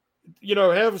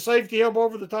 have a safety help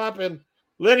over the top and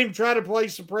let him try to play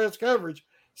some press coverage.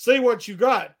 See what you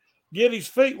got. Get his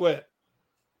feet wet.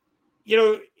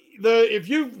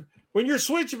 When you're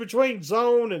switching between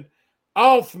zone and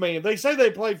off man, they say they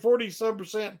play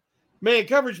 40-some% man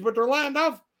coverage, but they're lined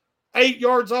off 8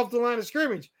 yards off the line of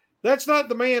scrimmage. That's not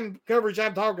the man coverage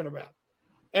I'm talking about.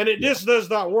 And it just does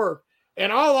not work.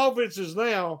 And all offenses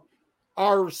now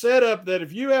are set up that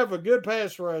if you have a good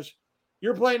pass rush,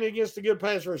 you're playing against a good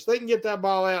pass rush. They can get that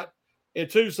ball out in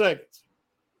 2 seconds.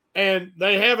 And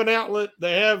they have an outlet.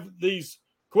 They have these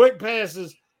quick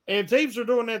passes. And teams are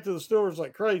doing that to the Steelers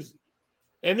like crazy.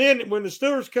 And then when the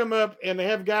Steelers come up and they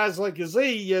have guys like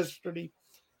Aziz yesterday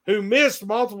who missed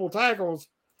multiple tackles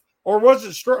or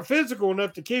wasn't physical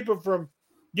enough to keep them from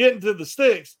getting to the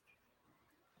sticks,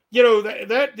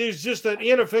 that is just an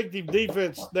ineffective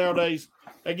defense nowadays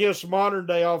against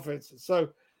modern-day offenses. So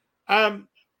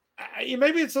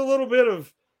maybe it's a little bit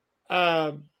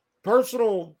of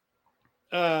personal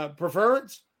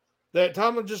preference that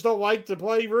Tomlin just don't like to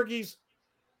play rookies.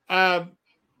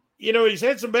 He's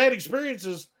had some bad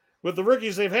experiences with the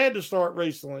rookies they've had to start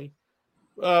recently.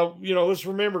 Let's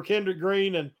remember Kendrick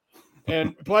Green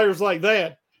and players like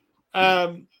that.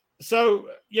 So,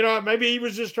 maybe he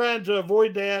was just trying to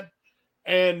avoid that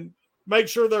and make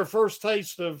sure their first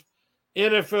taste of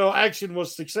NFL action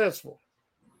was successful.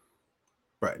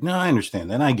 Right. No, I understand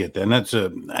that. I get that.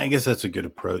 And I guess that's a good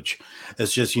approach.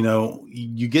 It's just,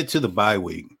 you get to the bye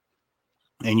week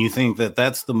and you think that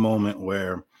that's the moment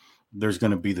where there's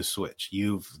going to be the switch.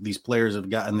 These players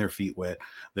have gotten their feet wet.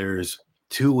 There's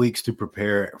 2 weeks to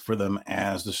prepare for them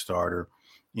as the starter.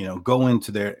 Go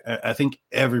into there. I think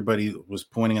everybody was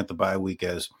pointing at the bye week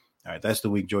as, all right, that's the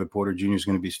week Joey Porter Jr. is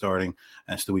going to be starting.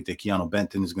 That's the week that Keanu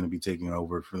Benton is going to be taking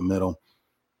over for the middle.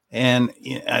 And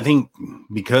I think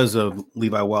because of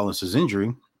Levi Wallace's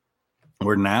injury,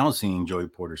 we're now seeing Joey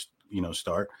Porter,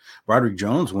 start. Broderick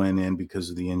Jones went in because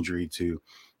of the injury to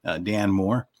Dan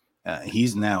Moore.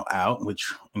 He's now out,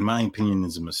 which in my opinion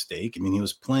is a mistake. I mean, he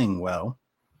was playing well.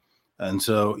 And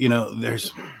so,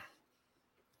 it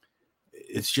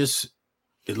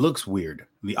looks weird.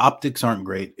 The optics aren't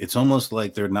great. It's almost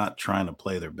like they're not trying to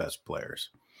play their best players.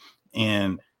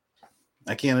 And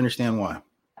I can't understand why.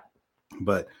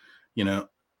 But, we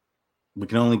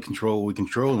can only control what we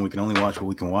control and we can only watch what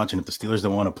we can watch. And if the Steelers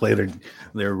don't want to play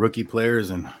their rookie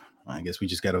players, and I guess we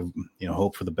just got to,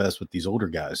 hope for the best with these older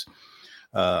guys.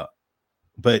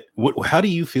 But how do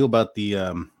you feel about the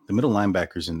middle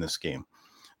linebackers in this game?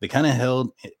 They kind of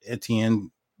held Etienne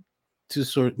to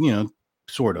sort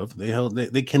of.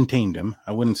 They contained him.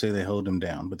 I wouldn't say they held him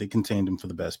down, but they contained him for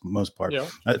the most part. Yeah.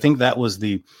 I think that was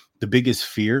the biggest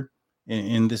fear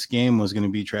in this game was going to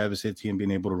be Travis Etienne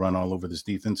being able to run all over this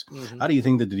defense. Mm-hmm. How do you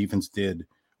think that the defense did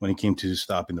when it came to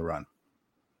stopping the run?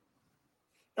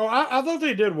 Oh, I thought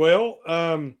they did well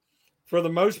for the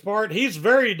most part. He's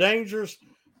very dangerous,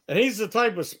 and he's the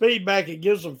type of speed back that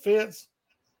gives them fits.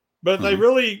 But they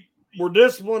really were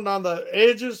disciplined on the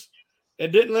edges.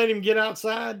 and didn't let him get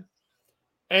outside.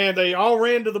 And they all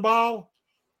ran to the ball.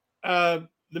 The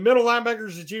middle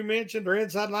linebackers that you mentioned, or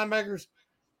inside linebackers,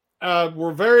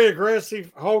 were very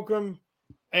aggressive. Holcomb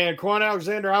and Quan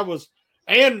Alexander,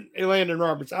 and Landon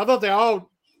Roberts. I thought they all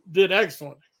did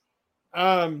excellent.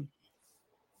 I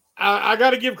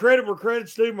got to give credit where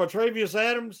credit's due. Montravius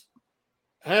Adams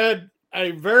had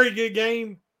a very good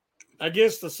game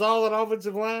against the solid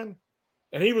offensive line,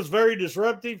 and he was very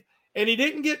disruptive, and he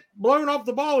didn't get blown off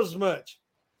the ball as much.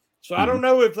 So I don't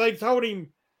know if they told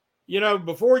him,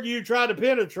 before you try to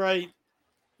penetrate,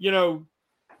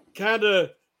 kind of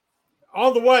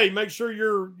on the way, make sure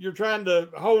you're trying to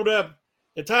hold up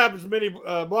and tie up as many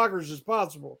blockers as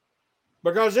possible.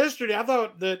 Because yesterday I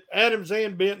thought that Adams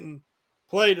and Benton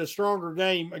played a stronger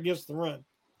game against the run.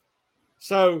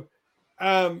 So,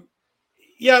 ETN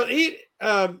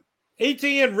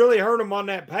really hurt him on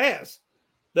that pass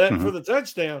for the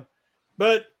touchdown.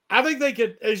 But I think they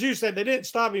could, as you said, they didn't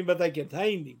stop him, but they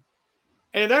contained him.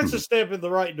 And that's a step in the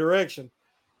right direction.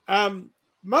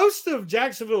 Most of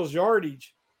Jacksonville's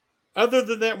yardage, other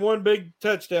than that one big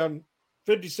touchdown,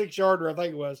 56-yarder, I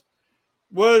think it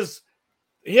was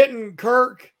hitting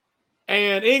Kirk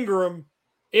and Ingram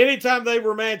anytime they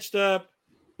were matched up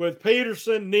with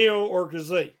Peterson, Neal, or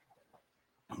Kazee.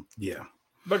 Yeah.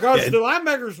 Because the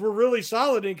linebackers were really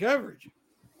solid in coverage.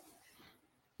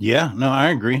 Yeah, no,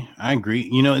 I agree.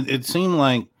 It seemed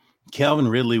like Calvin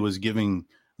Ridley was giving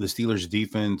the Steelers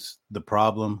defense the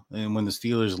problem. And when the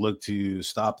Steelers looked to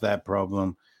stop that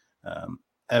problem,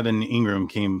 Evan Ingram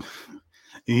came,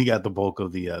 he got the bulk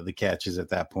of the catches at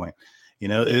that point.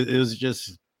 It was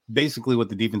just basically what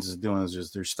the defense is doing is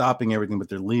just they're stopping everything, but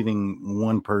they're leaving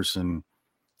one person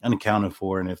unaccounted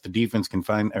for. And if the defense can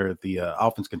find, or if the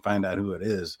offense can find out who it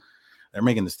is, they're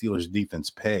making the Steelers defense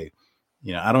pay.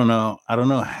 I don't know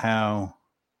how,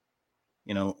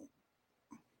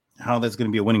 how that's going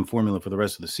to be a winning formula for the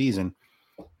rest of the season.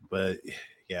 But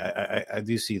yeah, I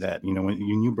do see that.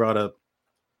 When you brought up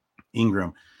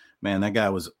Ingram, man, that guy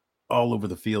was all over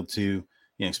the field too,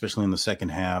 especially in the second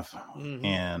half.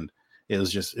 And it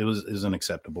was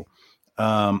unacceptable.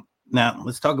 Now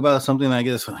let's talk about something that I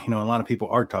guess, a lot of people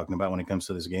are talking about when it comes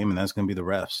to this game, and that's going to be the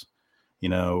refs.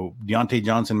 Deontay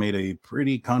Johnson made a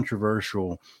pretty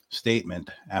controversial statement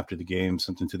after the game,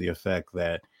 something to the effect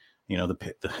that,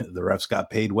 the refs got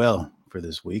paid well for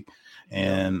this week,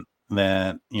 and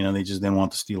that, they just didn't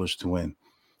want the Steelers to win.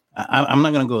 I'm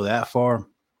not going to go that far,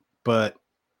 but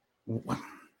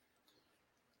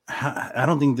I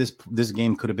don't think this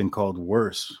game could have been called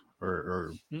worse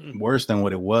or worse than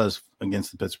what it was against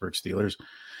the Pittsburgh Steelers.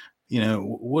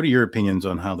 What are your opinions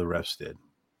on how the refs did?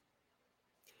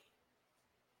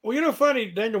 Well, funny,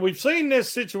 Daniel, we've seen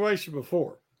this situation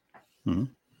before.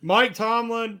 Mike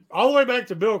Tomlin, all the way back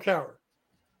to Bill Cowher.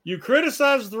 You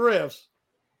criticize the refs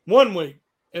one week,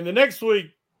 and the next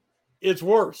week, it's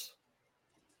worse.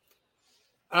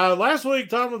 Last week,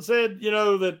 Tomlin said,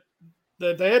 that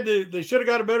they should have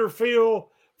got a better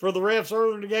feel for the refs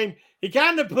earlier in the game. He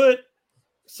kind of put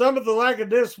some of the lack of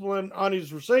discipline on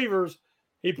his receivers.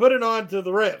 He put it on to the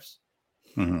refs.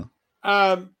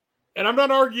 And I'm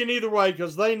not arguing either way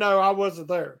because they know I wasn't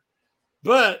there.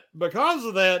 But because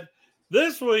of that,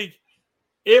 this week,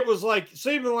 it was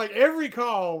seeming like every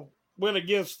call went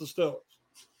against the Steelers.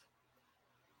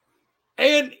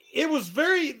 And it was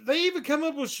they even come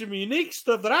up with some unique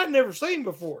stuff that I'd never seen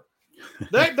before.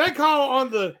 That call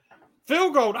on the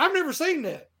field goal, I've never seen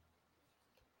that.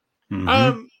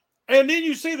 And then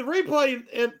you see the replay,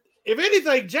 and if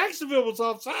anything, Jacksonville was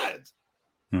offsides.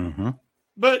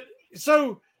 But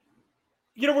so,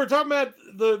 we're talking about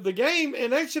the game,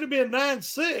 and that should have been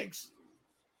 9-6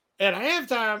 at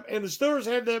halftime, and the Steelers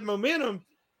had that momentum.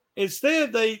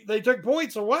 Instead, they took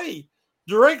points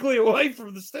directly away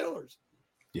from the Steelers.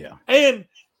 Yeah. And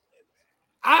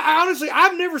I honestly,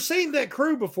 I've never seen that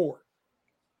crew before.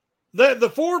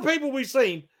 The four people we've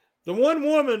seen, the one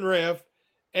woman ref,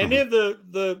 and then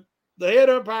the head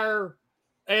umpire,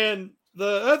 and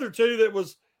the other two that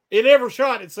was in every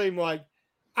shot, it seemed like.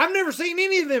 I've never seen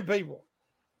any of them people.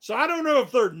 So I don't know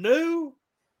if they're new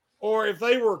or if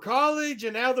they were college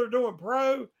and now they're doing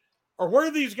pro or where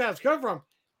these guys come from.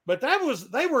 But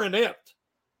they were inept.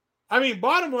 I mean,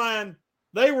 bottom line,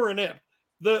 they were inept.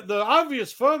 The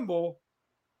obvious fumble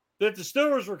that the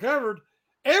Steelers recovered,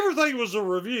 everything was a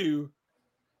review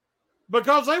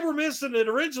because they were missing it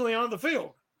originally on the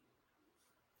field.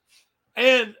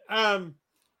 And,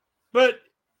 but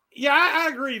yeah, I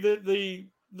agree that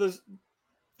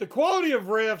the quality of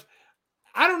refs,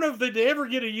 I don't know if they'd ever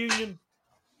get a union.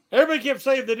 Everybody kept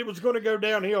saying that it was going to go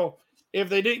downhill if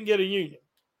they didn't get a union.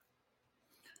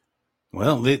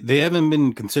 Well, they haven't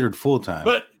been considered full-time.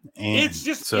 But it's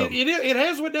just, so, it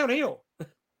has went downhill.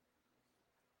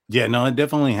 Yeah, no, it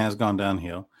definitely has gone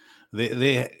downhill.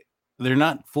 They're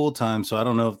not full-time, so I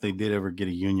don't know if they did ever get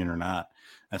a union or not.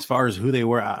 As far as who they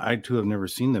were, I too have never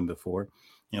seen them before.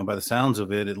 By the sounds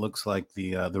of it, it looks like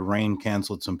the Rain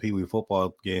canceled some Pee Wee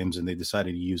football games, and they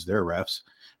decided to use their refs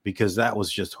because that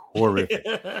was just horrific.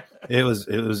 It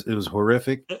was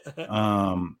horrific.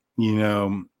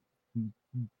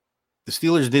 The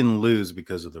Steelers didn't lose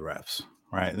because of the refs,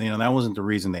 right? That wasn't the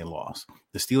reason they lost.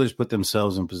 The Steelers put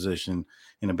themselves in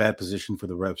a bad position for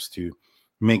the refs to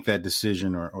make that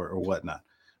decision or whatnot.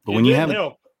 But when you have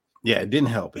help. Yeah, it didn't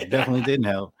help. It definitely didn't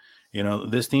help.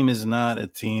 This team is not a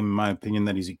team, in my opinion,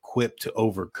 that is equipped to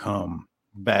overcome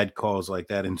bad calls like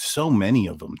that, and so many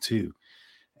of them too.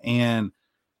 And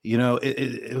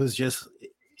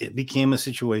it became a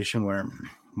situation where,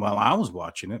 while I was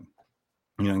watching it,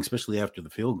 especially after the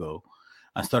field goal,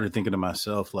 I started thinking to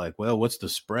myself, like, well, what's the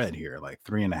spread here? Like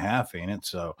 3.5, ain't it?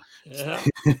 So, yeah.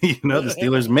 The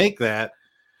Steelers make that,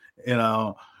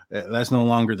 that's no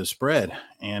longer the spread.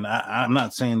 And I'm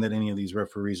not saying that any of these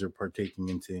referees are partaking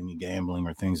into any gambling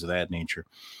or things of that nature,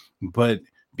 but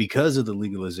because of the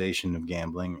legalization of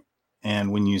gambling,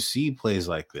 and when you see plays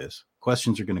like this,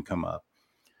 questions are going to come up.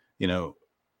 I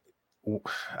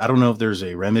don't know if there's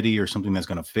a remedy or something that's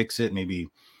going to fix it. Maybe,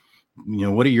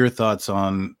 what are your thoughts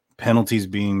on penalties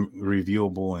being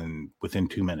reviewable within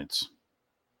 2 minutes?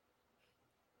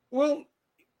 Well,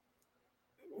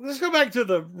 let's go back to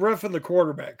the roughing the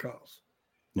quarterback calls.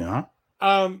 Yeah.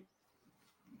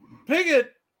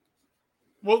 Pickett,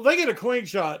 they get a clean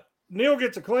shot. Neal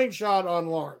gets a clean shot on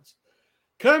Lawrence.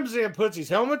 Comes in, puts his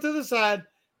helmet to the side,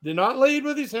 did not lead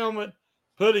with his helmet,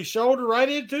 put his shoulder right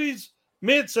into his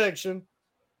midsection,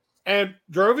 and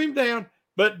drove him down,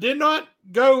 but did not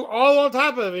go all on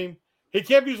top of him. He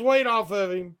kept his weight off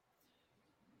of him.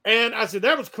 And I said,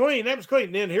 that was clean. That was clean.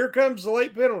 And then here comes the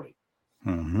late penalty.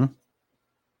 Mm-hmm.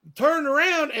 Turned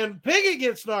around and Pickett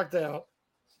gets knocked out,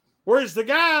 whereas the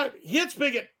guy hits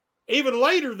Pickett even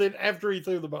later than after he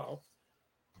threw the ball,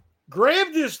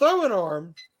 grabbed his throwing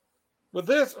arm with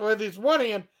his one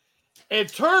hand and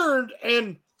turned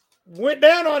and went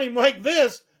down on him like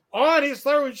this on his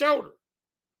throwing shoulder.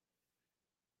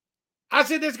 I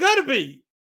said, there's got to be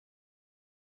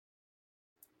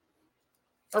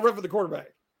a run for the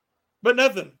quarterback, but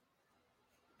nothing.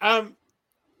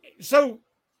 So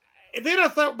then I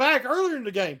thought back earlier in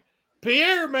the game,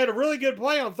 Pierre made a really good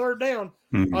play on third down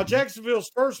on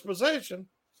Jacksonville's first possession,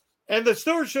 and the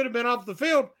Steelers should have been off the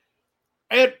field.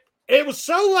 And it was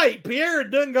so late, Pierre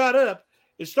had done got up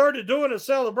and started doing a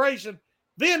celebration.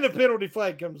 Then the penalty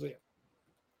flag comes in.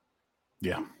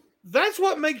 Yeah. That's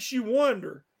what makes you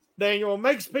wonder, Daniel. It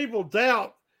makes people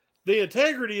doubt the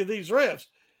integrity of these refs.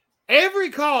 Every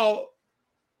call,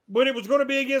 when it was going to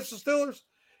be against the Steelers,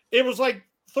 it was like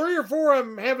 3 or 4 of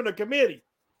them having a committee.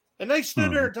 And they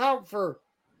stood there and talked for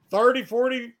 30,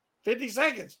 40, 50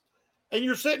 seconds. And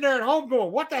you're sitting there at home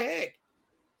going, what the heck?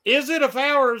 Is it a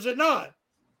foul or is it not?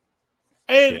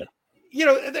 And,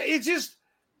 it's just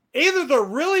either they're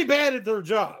really bad at their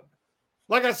job,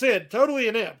 like I said, totally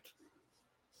inept,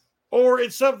 or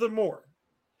it's something more.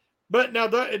 But now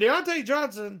Deontay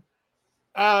Johnson,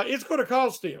 it's going to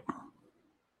cost him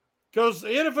because the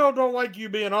NFL don't like you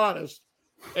being honest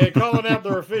and calling out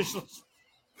their officials.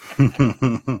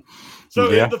 So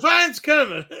the fine's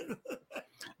coming.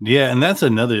 Yeah, and that's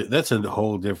a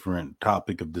whole different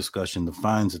topic of discussion. The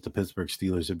fines that the Pittsburgh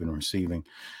Steelers have been receiving.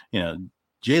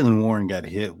 Jaylen Warren got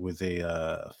hit with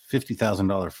a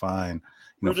 $50,000 fine,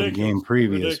 for the game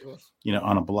previous,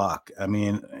 on a block. I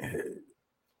mean,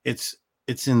 it's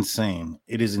insane.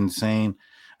 It is insane.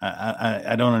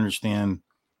 I don't understand.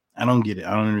 I don't get it.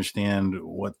 I don't understand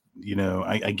what,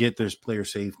 I get there's player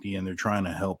safety and they're trying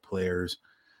to help players.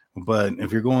 But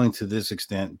if you're going to this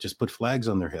extent, just put flags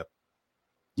on their hip.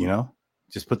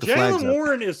 Just put the flags up. Jaylen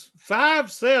Warren is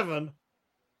 5'7"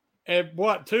 at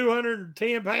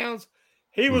 210 pounds.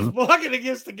 He was blocking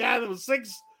against the guy that was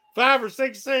 6'5" or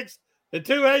 6'6" at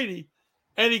 280,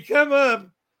 and he come up,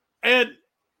 and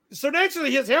so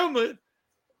naturally his helmet,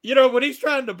 when he's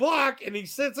trying to block and he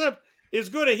sits up, is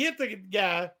going to hit the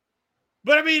guy.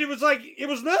 But I mean, it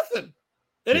was nothing.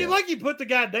 It ain't like he put the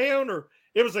guy down or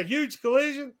it was a huge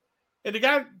collision, and the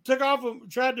guy took off and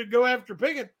tried to go after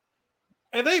Pickett.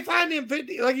 And they fined him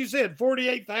like you said,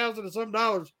 $48,000 and some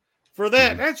dollars for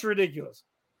that. That's ridiculous.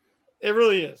 It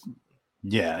really is.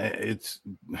 Yeah, that's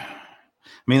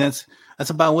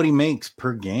about what he makes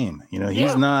per game.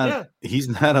 He's not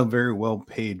a very well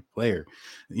paid player.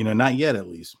 Not yet, at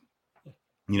least.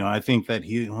 I think that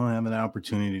he will have an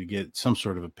opportunity to get some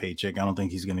sort of a paycheck. I don't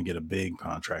think he's going to get a big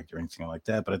contract or anything like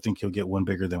that, but I think he'll get one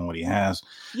bigger than what he has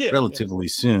relatively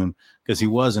soon, because he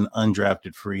was an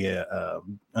undrafted free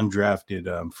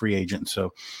agent.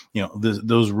 So,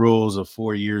 those rules of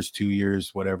 4 years, 2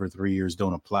 years, whatever, 3 years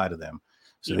don't apply to them.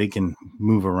 So they can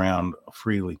move around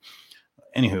freely.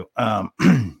 Anywho,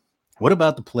 what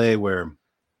about the play where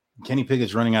Kenny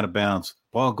Pickett's running out of bounds,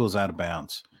 ball goes out of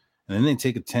bounds, and then they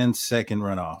take a 10-second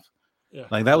runoff? Yeah.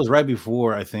 Like that was right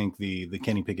before, I think, the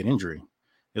Kenny Pickett injury.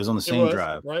 It was on the same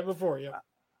drive. Right before, yeah.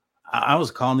 I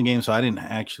was calling the game, so I didn't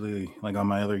actually, like on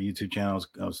my other YouTube channel,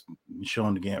 I was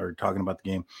showing the game or talking about the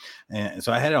game. And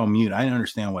so I had it on mute. I didn't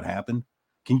understand what happened.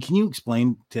 Can you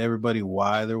explain to everybody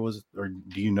why there was, or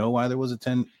do you know why there was a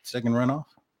 10-second runoff?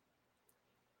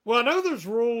 Well, I know there's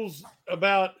rules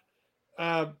about,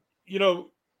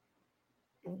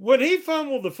 when he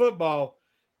fumbled the football,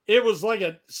 it was like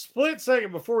a split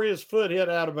second before his foot hit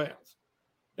out of bounds.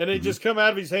 And it just come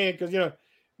out of his hand because,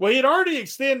 he'd already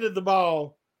extended the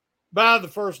ball by the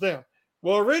first down.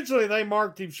 Well, originally they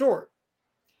marked him short.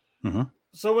 Mm-hmm.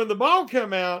 So when the ball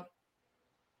come out,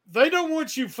 they don't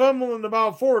want you fumbling the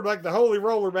ball forward like the Holy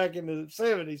Roller back in the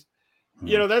 70s.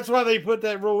 Mm-hmm. That's why they put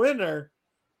that rule in there.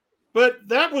 But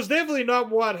that was definitely not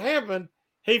what happened.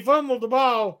 He fumbled the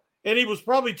ball, and he was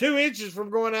probably 2 inches from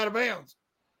going out of bounds.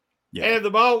 Yeah. And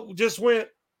the ball just went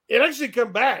 – it actually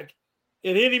come back.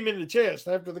 It hit him in the chest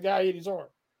after the guy hit his arm.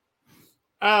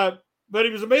 But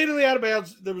he was immediately out of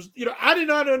bounds. There was, I did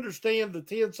not understand the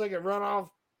 10-second runoff.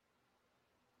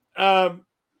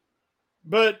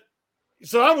 But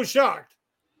so I was shocked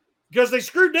because they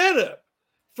screwed that up.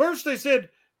 First, they said,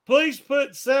 please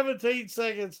put 17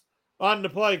 seconds on the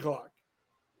play clock.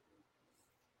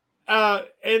 And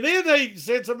then they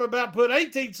said something about put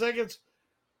 18 seconds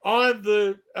on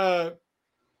the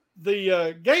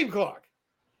game clock.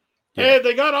 Yeah. And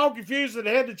they got all confused and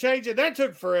had to change it. That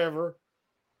took forever.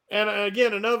 And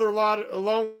again, a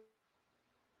long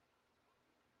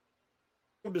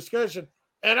discussion.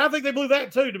 And I think they blew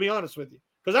that too, to be honest with you.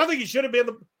 Because I think he should have been,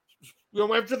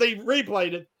 after they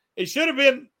replayed it, it should have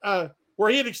been where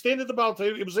he had extended the ball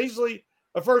to. It was easily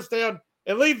a first down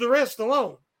and leave the rest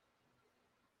alone.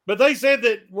 But they said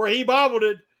that where he bobbled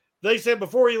it, they said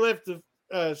before he left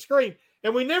the screen.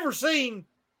 And we never seen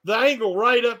the angle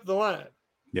right up the line.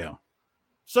 Yeah.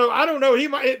 So I don't know.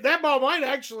 That ball might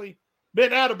actually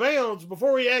been out of bounds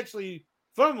before he actually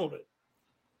fumbled it.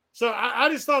 So I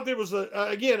just thought there was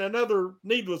again another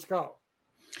needless call.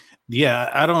 Yeah,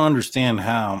 I don't understand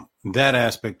how that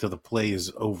aspect of the play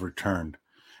is overturned.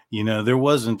 There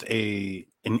wasn't an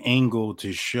angle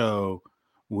to show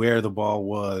where the ball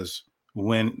was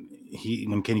when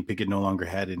Kenny Pickett no longer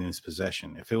had it in his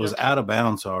possession. If it was out of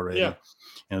bounds already,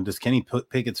 does Kenny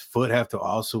Pickett's foot have to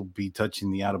also be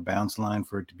touching the out of bounds line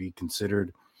for it to be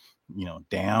considered,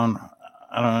 down?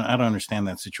 I don't understand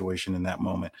that situation in that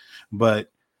moment.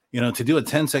 But, to do a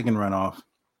 10-second runoff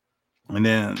and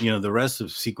then, the rest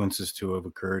of sequences to have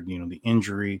occurred, the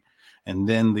injury and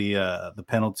then the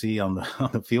penalty on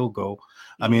the field goal.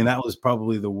 I mean, that was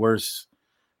probably the worst,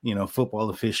 football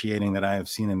officiating that I have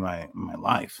seen in my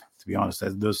life, to be honest.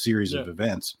 Those series of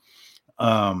events,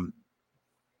 horrible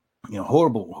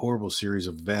series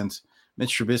of events.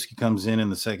 Mitch Trubisky comes in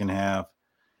the second half.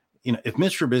 If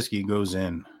Mitch Trubisky goes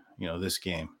in, this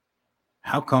game,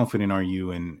 how confident are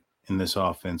you in this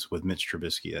offense with Mitch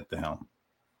Trubisky at the helm?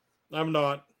 I'm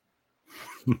not.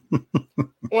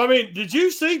 Well, I mean, did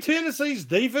you see Tennessee's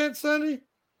defense Sunday?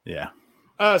 Yeah.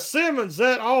 Simmons,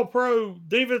 that all-pro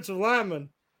defensive lineman,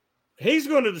 he's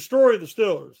going to destroy the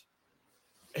Steelers.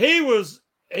 He was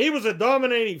a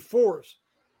dominating force.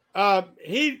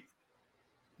 The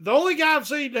only guy I've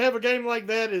seen to have a game like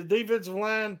that is defensive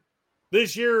line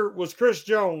this year was Chris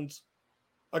Jones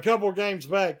a couple of games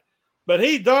back. But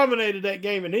he dominated that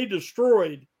game, and he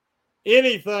destroyed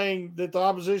anything that the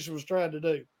opposition was trying to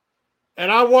do. And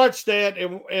I watched that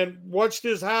and watched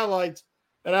his highlights,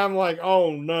 and I'm like,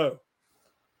 oh, no.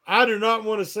 I do not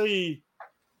want to see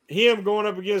him going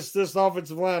up against this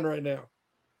offensive line right now.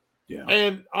 Yeah.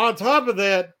 And on top of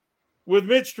that, with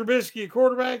Mitch Trubisky at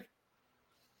quarterback,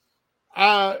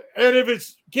 and if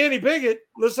it's Kenny Pickett,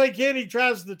 let's say Kenny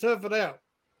tries to tough it out.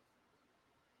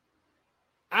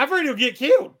 I've heard he'll get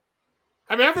killed.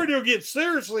 I mean, I've heard he'll get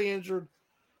seriously injured.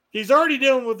 He's already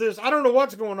dealing with this. I don't know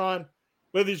what's going on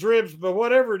with his ribs, but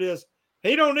whatever it is,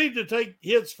 he don't need to take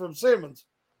hits from Simmons.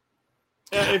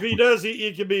 If he does,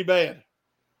 it can be bad.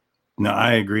 No,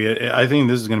 I agree. I think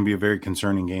this is going to be a very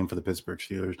concerning game for the Pittsburgh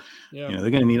Steelers. Yeah. They're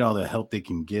going to need all the help they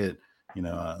can get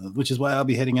which is why I'll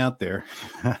be heading out there.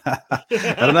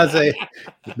 I'm not saying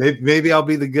maybe I'll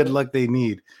be the good luck they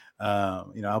need.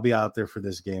 I'll be out there for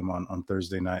this game on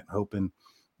Thursday night, hoping,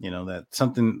 that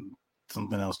something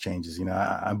else changes.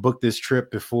 I booked this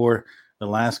trip before the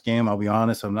last game. I'll be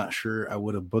honest, I'm not sure I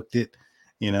would have booked it,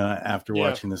 after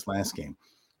watching this last game.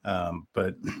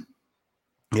 But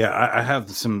yeah, I have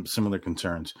some similar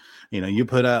concerns. You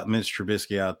put out Mitch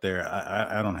Trubisky out there.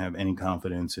 I don't have any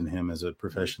confidence in him as a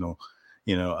professional,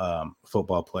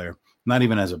 football player, not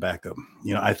even as a backup.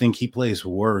 I think he plays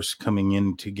worse coming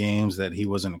into games that he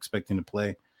wasn't expecting to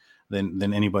play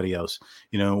than anybody else.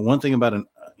 One thing about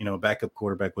a backup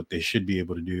quarterback, what they should be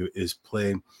able to do is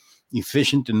play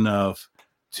efficient enough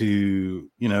to,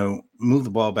 move the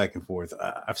ball back and forth.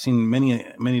 I've seen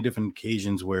many different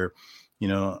occasions where,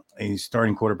 a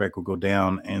starting quarterback will go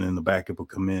down and then the backup will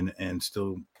come in and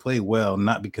still play well,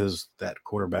 not because that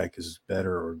quarterback is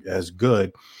better or as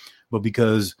good, but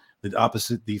because the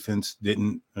opposing defense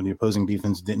didn't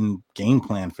game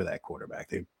plan for that quarterback.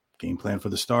 They game plan for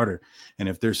the starter. And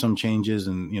if there's some changes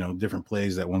and, different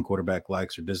plays that one quarterback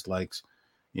likes or dislikes,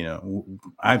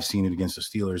 I've seen it against the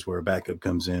Steelers where a backup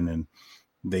comes in and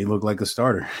they look like a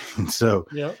starter. And so,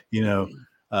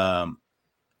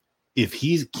 if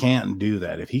he can't do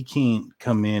that, if he can't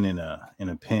come in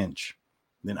a pinch,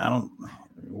 then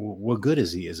what good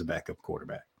is he as a backup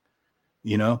quarterback?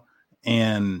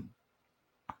 And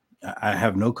I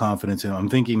have no confidence in him. I'm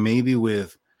thinking maybe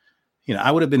with,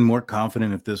 I would have been more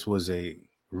confident if this was a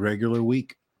regular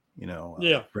week,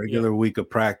 regular week of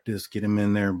practice, get him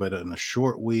in there, but in a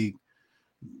short week,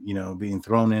 being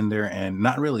thrown in there and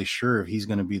not really sure if he's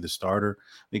going to be the starter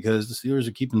because the Steelers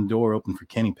are keeping the door open for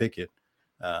Kenny Pickett.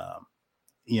 I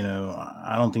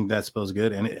don't think that spells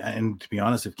good. And to be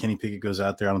honest, if Kenny Pickett goes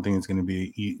out there, I don't think it's going to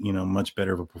be, much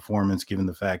better of a performance given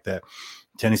the fact that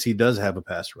Tennessee does have a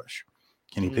pass rush.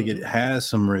 Kenny Pickett has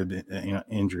some rib,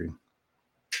 injury.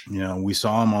 We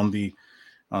saw him on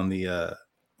the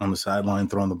sideline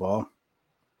throwing the ball.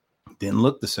 Didn't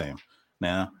look the same.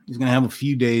 Now he's going to have a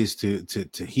few days to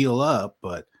heal up,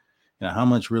 but how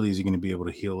much really is he going to be able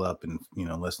to heal up in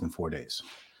less than 4 days?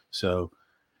 So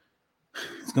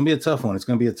it's going to be a tough one.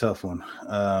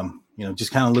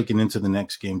 Just kind of looking into the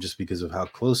next game just because of how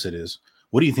close it is.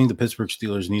 What do you think the Pittsburgh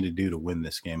Steelers need to do to win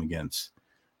this game against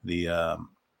the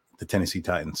Tennessee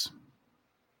Titans?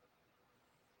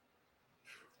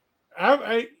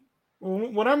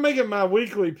 When I'm making my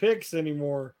weekly picks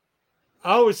anymore,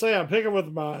 I always say I'm picking with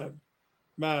my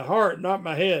heart, not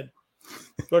my head,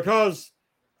 because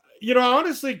I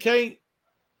honestly can't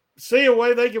see a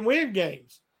way they can win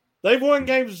games. They've won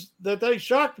games that they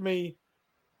shocked me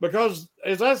because,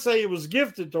 as I say, it was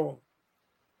gifted to them.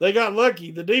 They got lucky.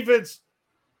 The defense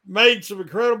made some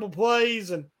incredible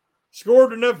plays and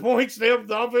scored enough points to help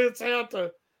the offense out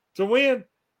to win.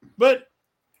 But,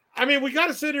 we got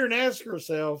to sit here and ask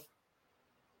ourselves,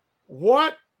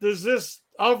 what does this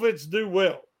offense do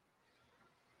well?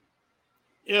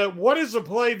 What is the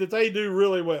play that they do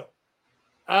really well?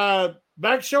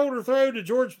 Back shoulder throw to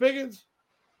George Pickens.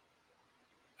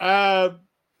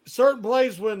 Certain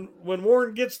plays when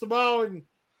Warren gets the ball and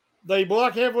they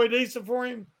block halfway decent for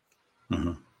him.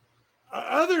 Mm-hmm.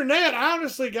 Other than that,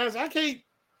 honestly, guys, I can't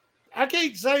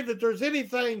say that there's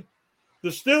anything the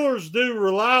Steelers do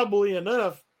reliably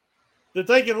enough that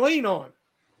they can lean on.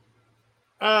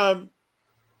 They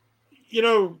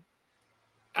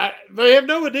have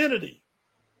no identity.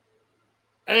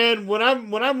 And when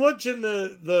I'm watching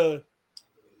them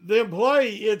play,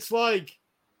 it's like,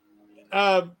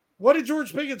 what did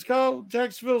George Pickens call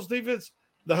Jacksonville's defense?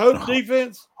 The hope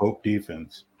defense? Hope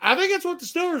defense. I think that's what the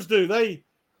Steelers do. They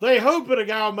hope that a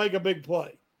guy will make a big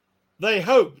play. They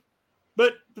hope.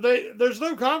 But there's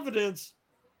no confidence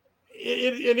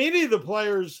in any of the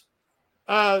players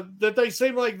that they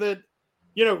seem like that,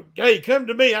 hey, come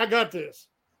to me, I got this.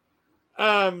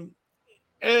 And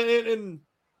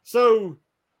so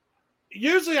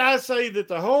usually I say that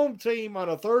the home team on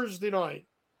a Thursday night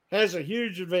has a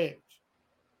huge advantage.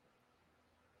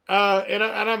 And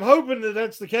I'm hoping that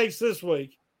that's the case this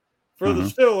week for the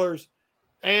Steelers,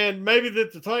 and maybe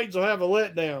that the Titans will have a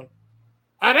letdown.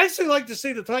 I'd actually like to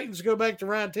see the Titans go back to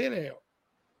Ryan Tannehill.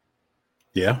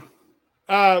 Yeah.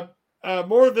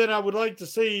 More than I would like to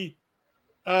see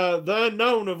the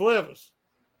unknown of Levis.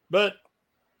 But,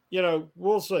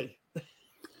 we'll see.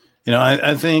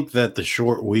 I think that the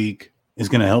short week is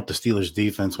going to help the Steelers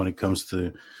defense when it comes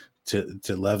to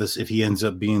Levis if he ends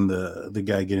up being the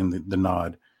guy getting the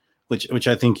nod, which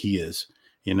I think he is.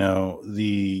 He's not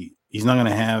going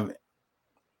to have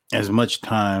as much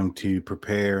time to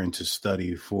prepare and to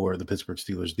study for the Pittsburgh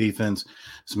Steelers defense.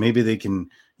 So maybe they can,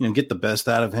 get the best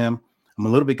out of him. I'm a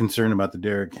little bit concerned about the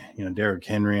Derrick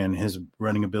Henry and his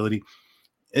running ability.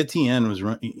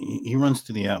 Etienne he runs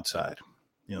to the outside.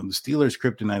 The Steelers'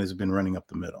 kryptonite has been running up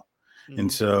the middle. Mm-hmm.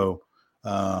 And so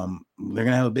they're going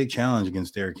to have a big challenge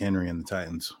against Derrick Henry and the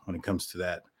Titans when it comes to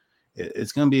that.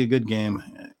 It's going to be a good game,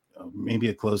 maybe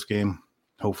a close game,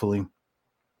 hopefully.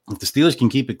 If the Steelers can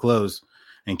keep it close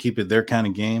and keep it their kind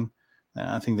of game,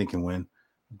 I think they can win.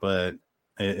 But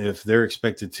if they're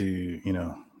expected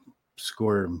to,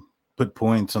 score, put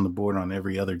points on the board on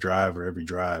every other drive or every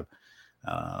drive,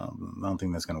 I don't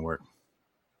think that's going to work.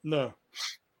 No.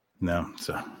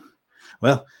 So,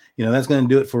 well, that's going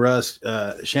to do it for us.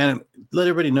 Shannon, let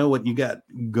everybody know what you got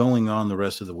going on the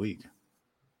rest of the week.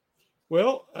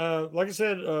 Well, like I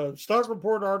said, stock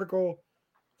report article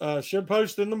should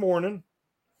post in the morning.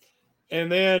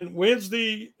 And then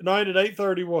Wednesday night at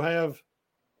 8:30, we'll have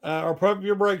our Pump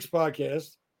Your Brakes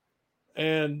podcast.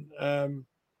 And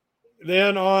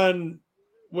then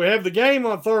we have the game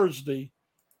on Thursday.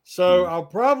 So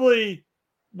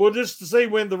we'll just see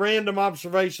when the random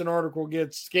observation article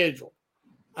gets scheduled.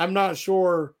 I'm not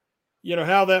sure,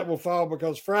 how that will fall,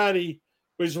 because Friday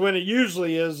is when it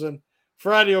usually is. And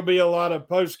Friday will be a lot of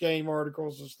post-game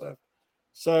articles and stuff.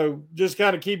 So just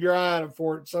kind of keep your eye out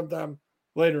for it sometime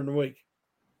later in the week.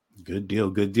 Good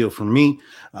deal. For me,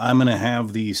 I'm going to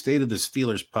have the State of the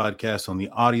Steelers podcast on the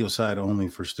audio side only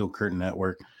for Steel Curtain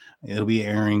Network. It'll be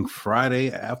airing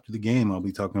Friday after the game. I'll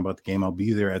be talking about the game. I'll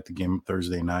be there at the game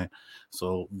Thursday night.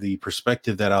 So the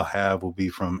perspective that I'll have will be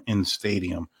from in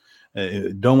stadium.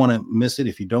 Don't want to miss it.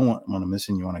 If you don't want to miss it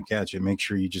and you want to catch it, make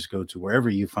sure you just go to wherever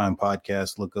you find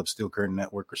podcasts, look up Steel Curtain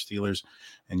Network or Steelers,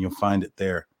 and you'll find it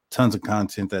there. Tons of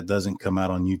content that doesn't come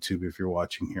out on YouTube if you're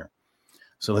watching here.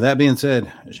 So with that being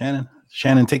said,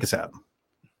 Shannon, take us out.